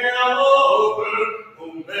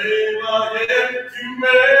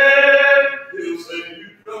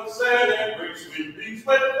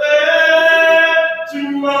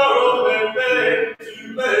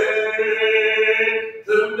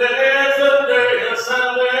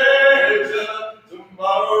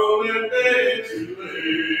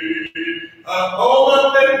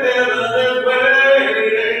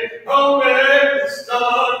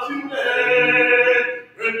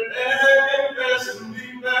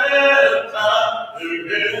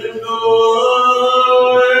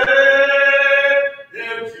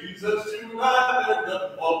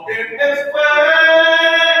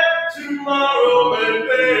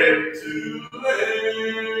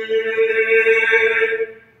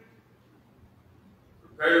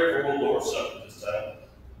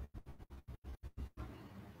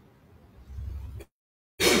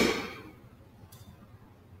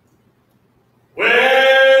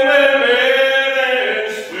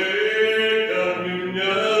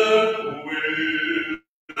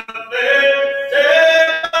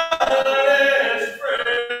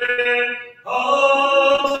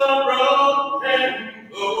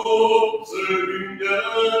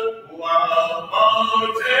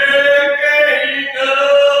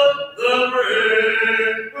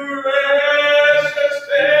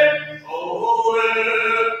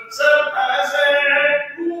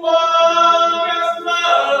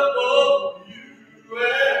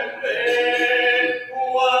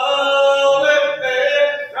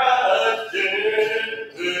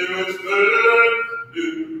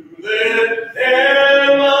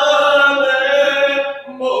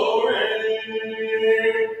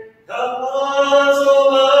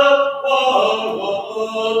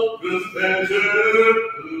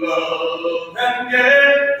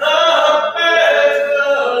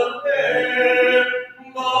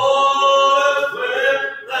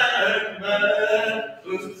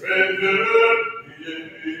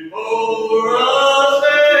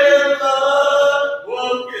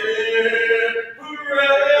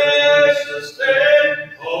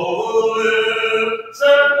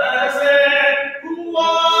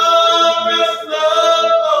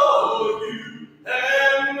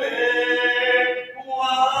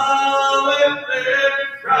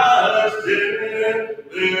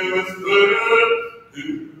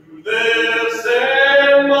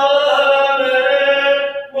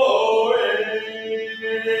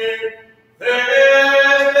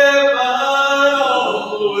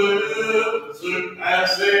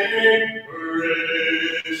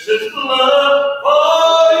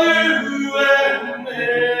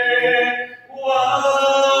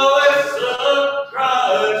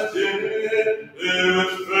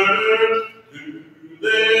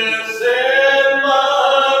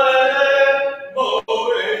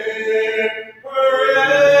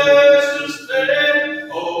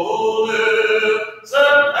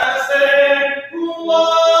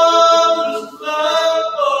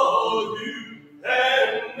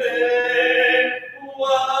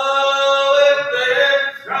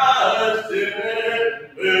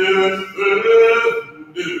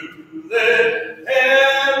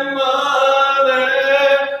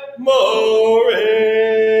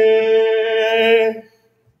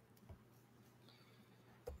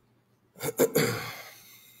Let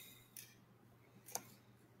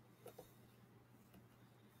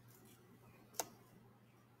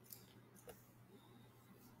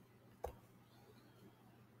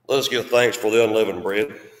us give thanks for the unleavened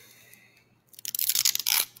bread.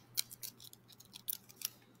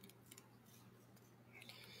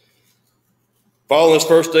 Following this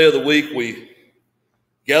first day of the week, we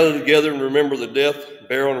gather together and remember the death,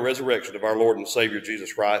 burial, and resurrection of our Lord and Savior,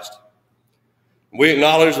 Jesus Christ. We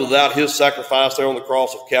acknowledge that without his sacrifice there on the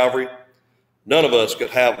cross of Calvary, none of us could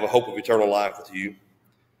have a hope of eternal life with you.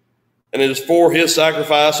 And it is for his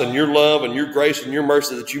sacrifice and your love and your grace and your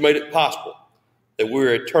mercy that you made it possible that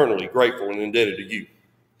we're eternally grateful and indebted to you.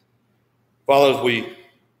 Father, as we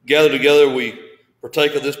gather together, we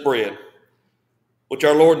partake of this bread, which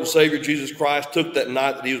our Lord and Savior Jesus Christ took that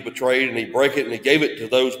night that he was betrayed, and he broke it and he gave it to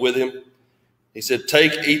those with him. He said,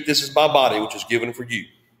 "Take, eat, this is my body, which is given for you."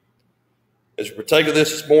 As we partake of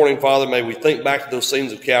this morning, Father, may we think back to those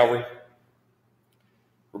scenes of Calvary.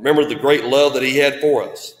 Remember the great love that he had for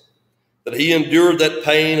us, that he endured that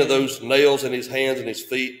pain of those nails in his hands and his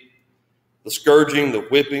feet, the scourging, the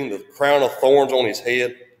whipping, the crown of thorns on his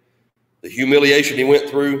head, the humiliation he went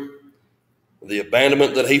through, the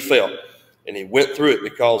abandonment that he felt. And he went through it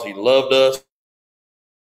because he loved us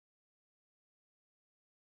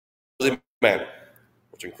in a manner,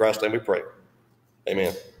 which in Christ's name we pray.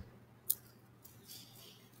 Amen.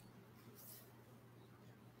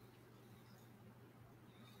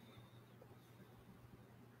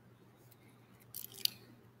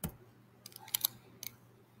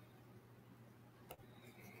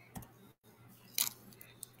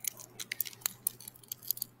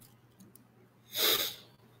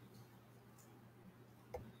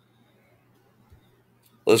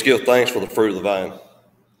 Let's give thanks for the fruit of the vine.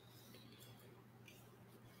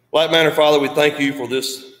 Like manner, Father, we thank you for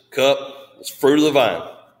this cup, this fruit of the vine,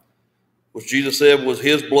 which Jesus said was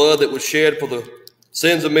his blood that was shed for the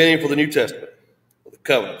sins of many for the New Testament, for the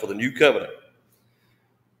covenant, for the new covenant.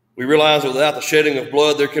 We realize that without the shedding of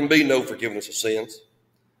blood, there can be no forgiveness of sins.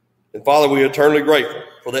 And Father, we are eternally grateful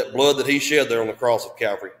for that blood that he shed there on the cross of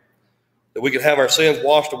Calvary, that we could have our sins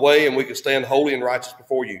washed away and we could stand holy and righteous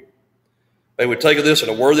before you. May we take of this in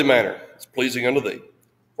a worthy manner, as pleasing unto thee.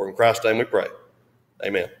 For in Christ's name we pray.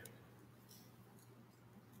 Amen.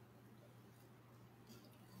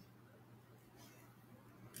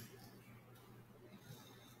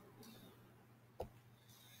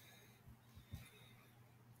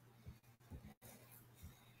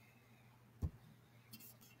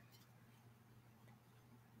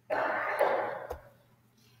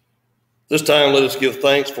 This time, let us give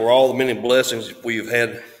thanks for all the many blessings we have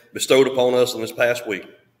had bestowed upon us in this past week.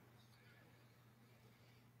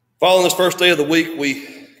 Following this first day of the week, we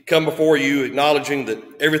come before you acknowledging that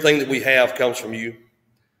everything that we have comes from you,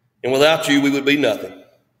 and without you, we would be nothing.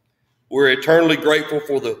 We're eternally grateful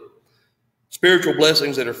for the spiritual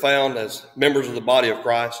blessings that are found as members of the body of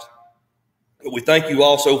Christ, but we thank you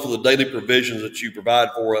also for the daily provisions that you provide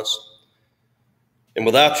for us, and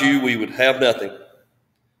without you, we would have nothing.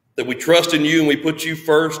 That we trust in you and we put you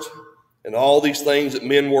first, and all these things that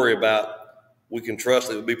men worry about, we can trust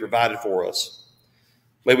that will be provided for us.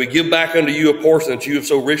 May we give back unto you a portion that you have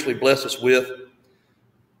so richly blessed us with,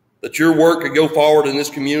 that your work could go forward in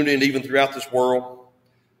this community and even throughout this world,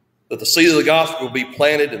 that the seed of the gospel will be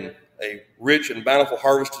planted and a rich and bountiful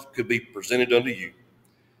harvest could be presented unto you.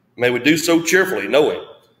 May we do so cheerfully, knowing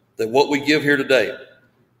that what we give here today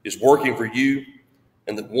is working for you,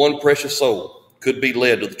 and that one precious soul could be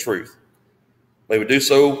led to the truth. May we do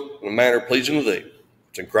so in a manner pleasing to thee,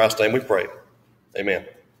 which in Christ's name we pray. Amen.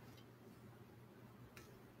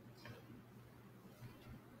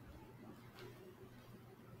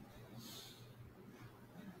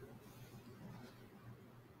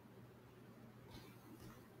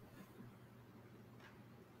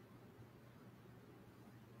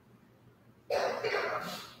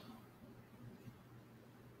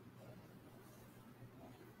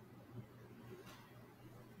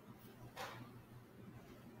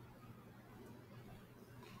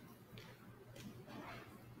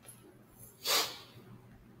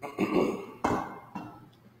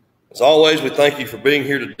 As always, we thank you for being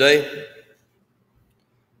here today.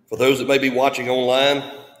 For those that may be watching online,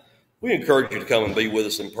 we encourage you to come and be with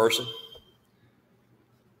us in person.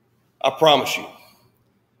 I promise you,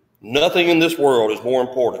 nothing in this world is more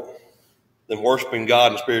important than worshiping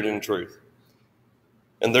God in spirit and in truth.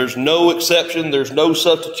 And there's no exception, there's no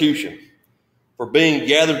substitution for being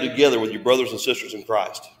gathered together with your brothers and sisters in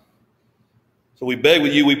Christ. So we beg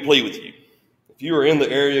with you, we plead with you. If you are in the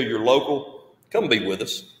area, you're local, come be with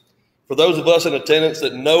us. For those of us in attendance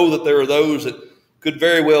that know that there are those that could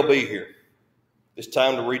very well be here, It's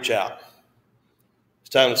time to reach out. It's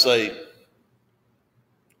time to say,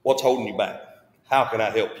 what's holding you back? How can I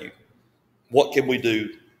help you? What can we do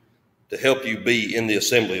to help you be in the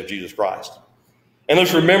assembly of Jesus Christ? And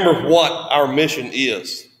let's remember what our mission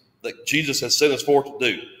is that Jesus has sent us forth to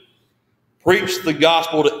do. Preach the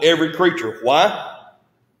gospel to every creature. Why?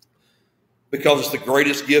 Because it's the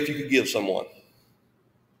greatest gift you could give someone.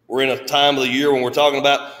 We're in a time of the year when we're talking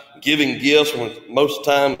about giving gifts, when most of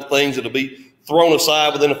the time things that will be thrown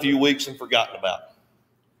aside within a few weeks and forgotten about.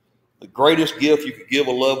 The greatest gift you could give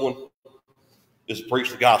a loved one is to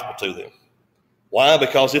preach the gospel to them. Why?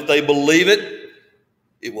 Because if they believe it,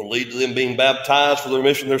 it will lead to them being baptized for the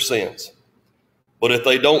remission of their sins. But if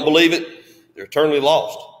they don't believe it, they're eternally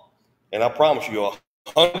lost. And I promise you,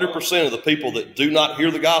 100% of the people that do not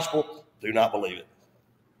hear the gospel do not believe it.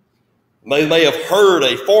 They may have heard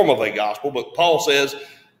a form of a gospel, but Paul says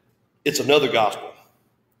it's another gospel.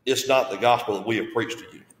 It's not the gospel that we have preached to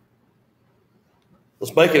you.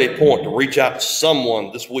 Let's make it a point to reach out to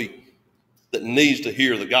someone this week that needs to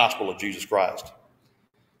hear the gospel of Jesus Christ.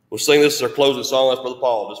 We'll sing this as our closing song. That's Brother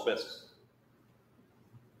Paul dismisses.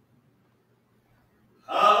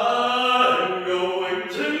 I'm going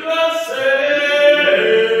to a city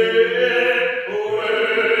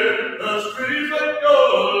where the streets of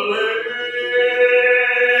gold lay,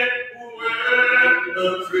 where the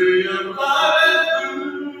tree of life is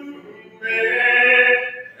blooming,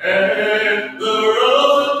 and the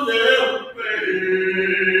roses never fade.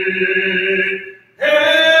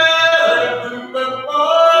 Hey, bloom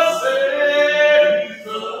for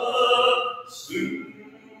Savior, soon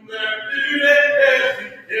their beauty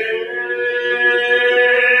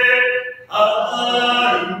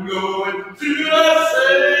I'm going to a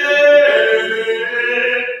city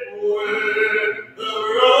where the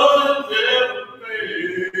roses never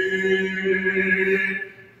fade.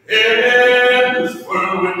 In this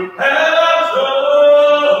world we have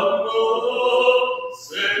trouble,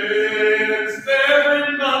 since there's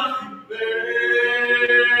nothing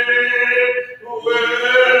there,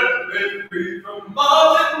 where they're free from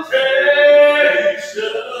all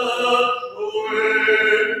temptation,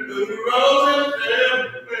 where the roses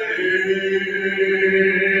never fade,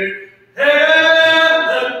 and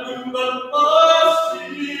that bloom of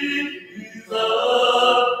Jesus,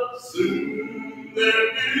 soon their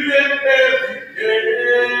beauty decay.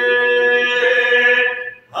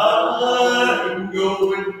 I'm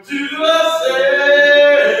going to a city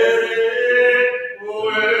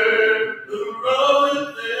where the roses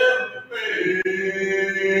never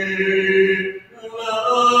fade.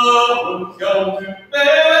 Love come to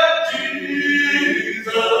bear Jesus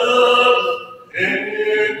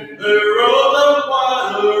in the robe of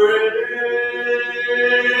white array.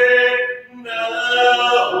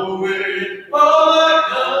 Now wait for my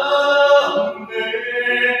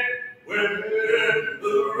coming, where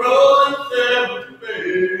the roses never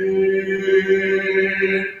fade.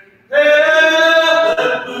 And the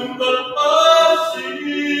bloom of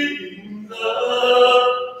Jesus,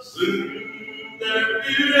 soon their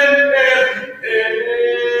beauty decay.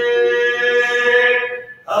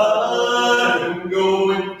 I'm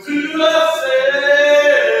going to a city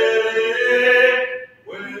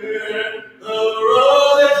where the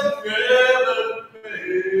roses never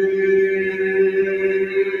fade.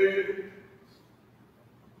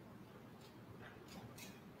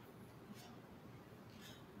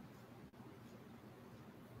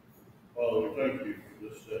 Father, we thank you for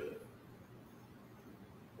this day,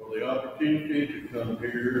 for the opportunity to come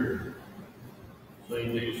here and sing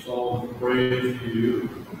these songs of praise to you,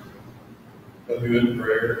 come to you in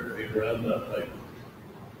prayer, and be around that table.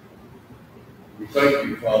 We thank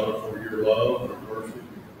you, Father, for your love, your mercy, your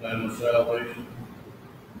plan of salvation,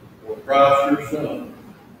 for Christ your Son,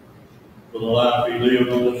 for the life he lived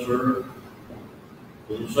on this earth,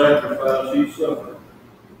 for the sacrifice he suffered,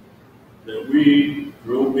 that we,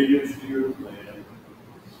 through obedience to your plan,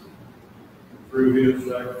 through his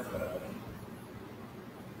sacrifice,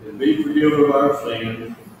 can be forgiven of our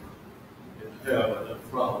sins and have that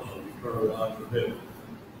promise of eternal life in heaven.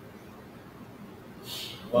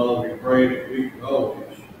 Father, we pray that we can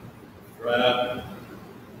always strive to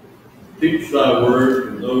teach thy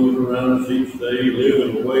word and those around us each day, live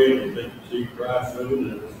in a way that they can see Christ living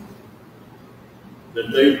in us, that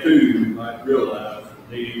they too might realize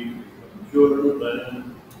the need of the children of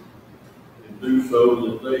man and do so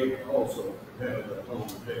that they also have that home in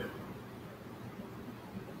heaven.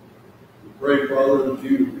 We pray, Father, that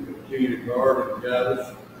you continue to guard and guide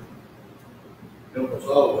us. Help us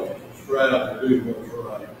always to strive to do what's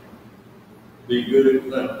right. Be good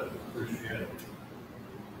examples of Christianity.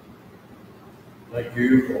 Thank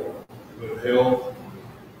you for good health.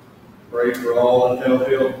 Pray for all that have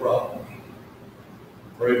health problems.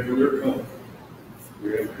 Pray for their comfort.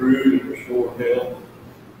 We improve and restore health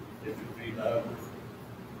if it be thy will.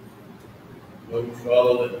 Those,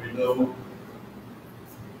 Father, that we know,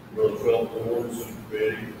 Brother Philip Lawrence, Sister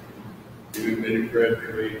Betty, you, Betty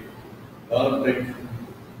Crabtree, Donna Pinker.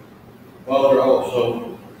 Father,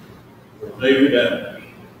 also for David Adams,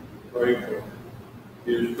 pray for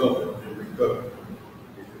his comfort and recovery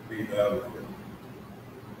if it be thy will.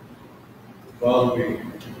 Father, we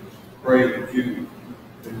pray that you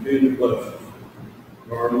continue to bless us,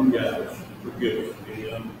 guard and guide us, and forgive us of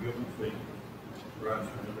any unforgiven thing. Christ,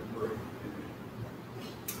 we pray.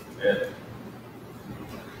 Amen.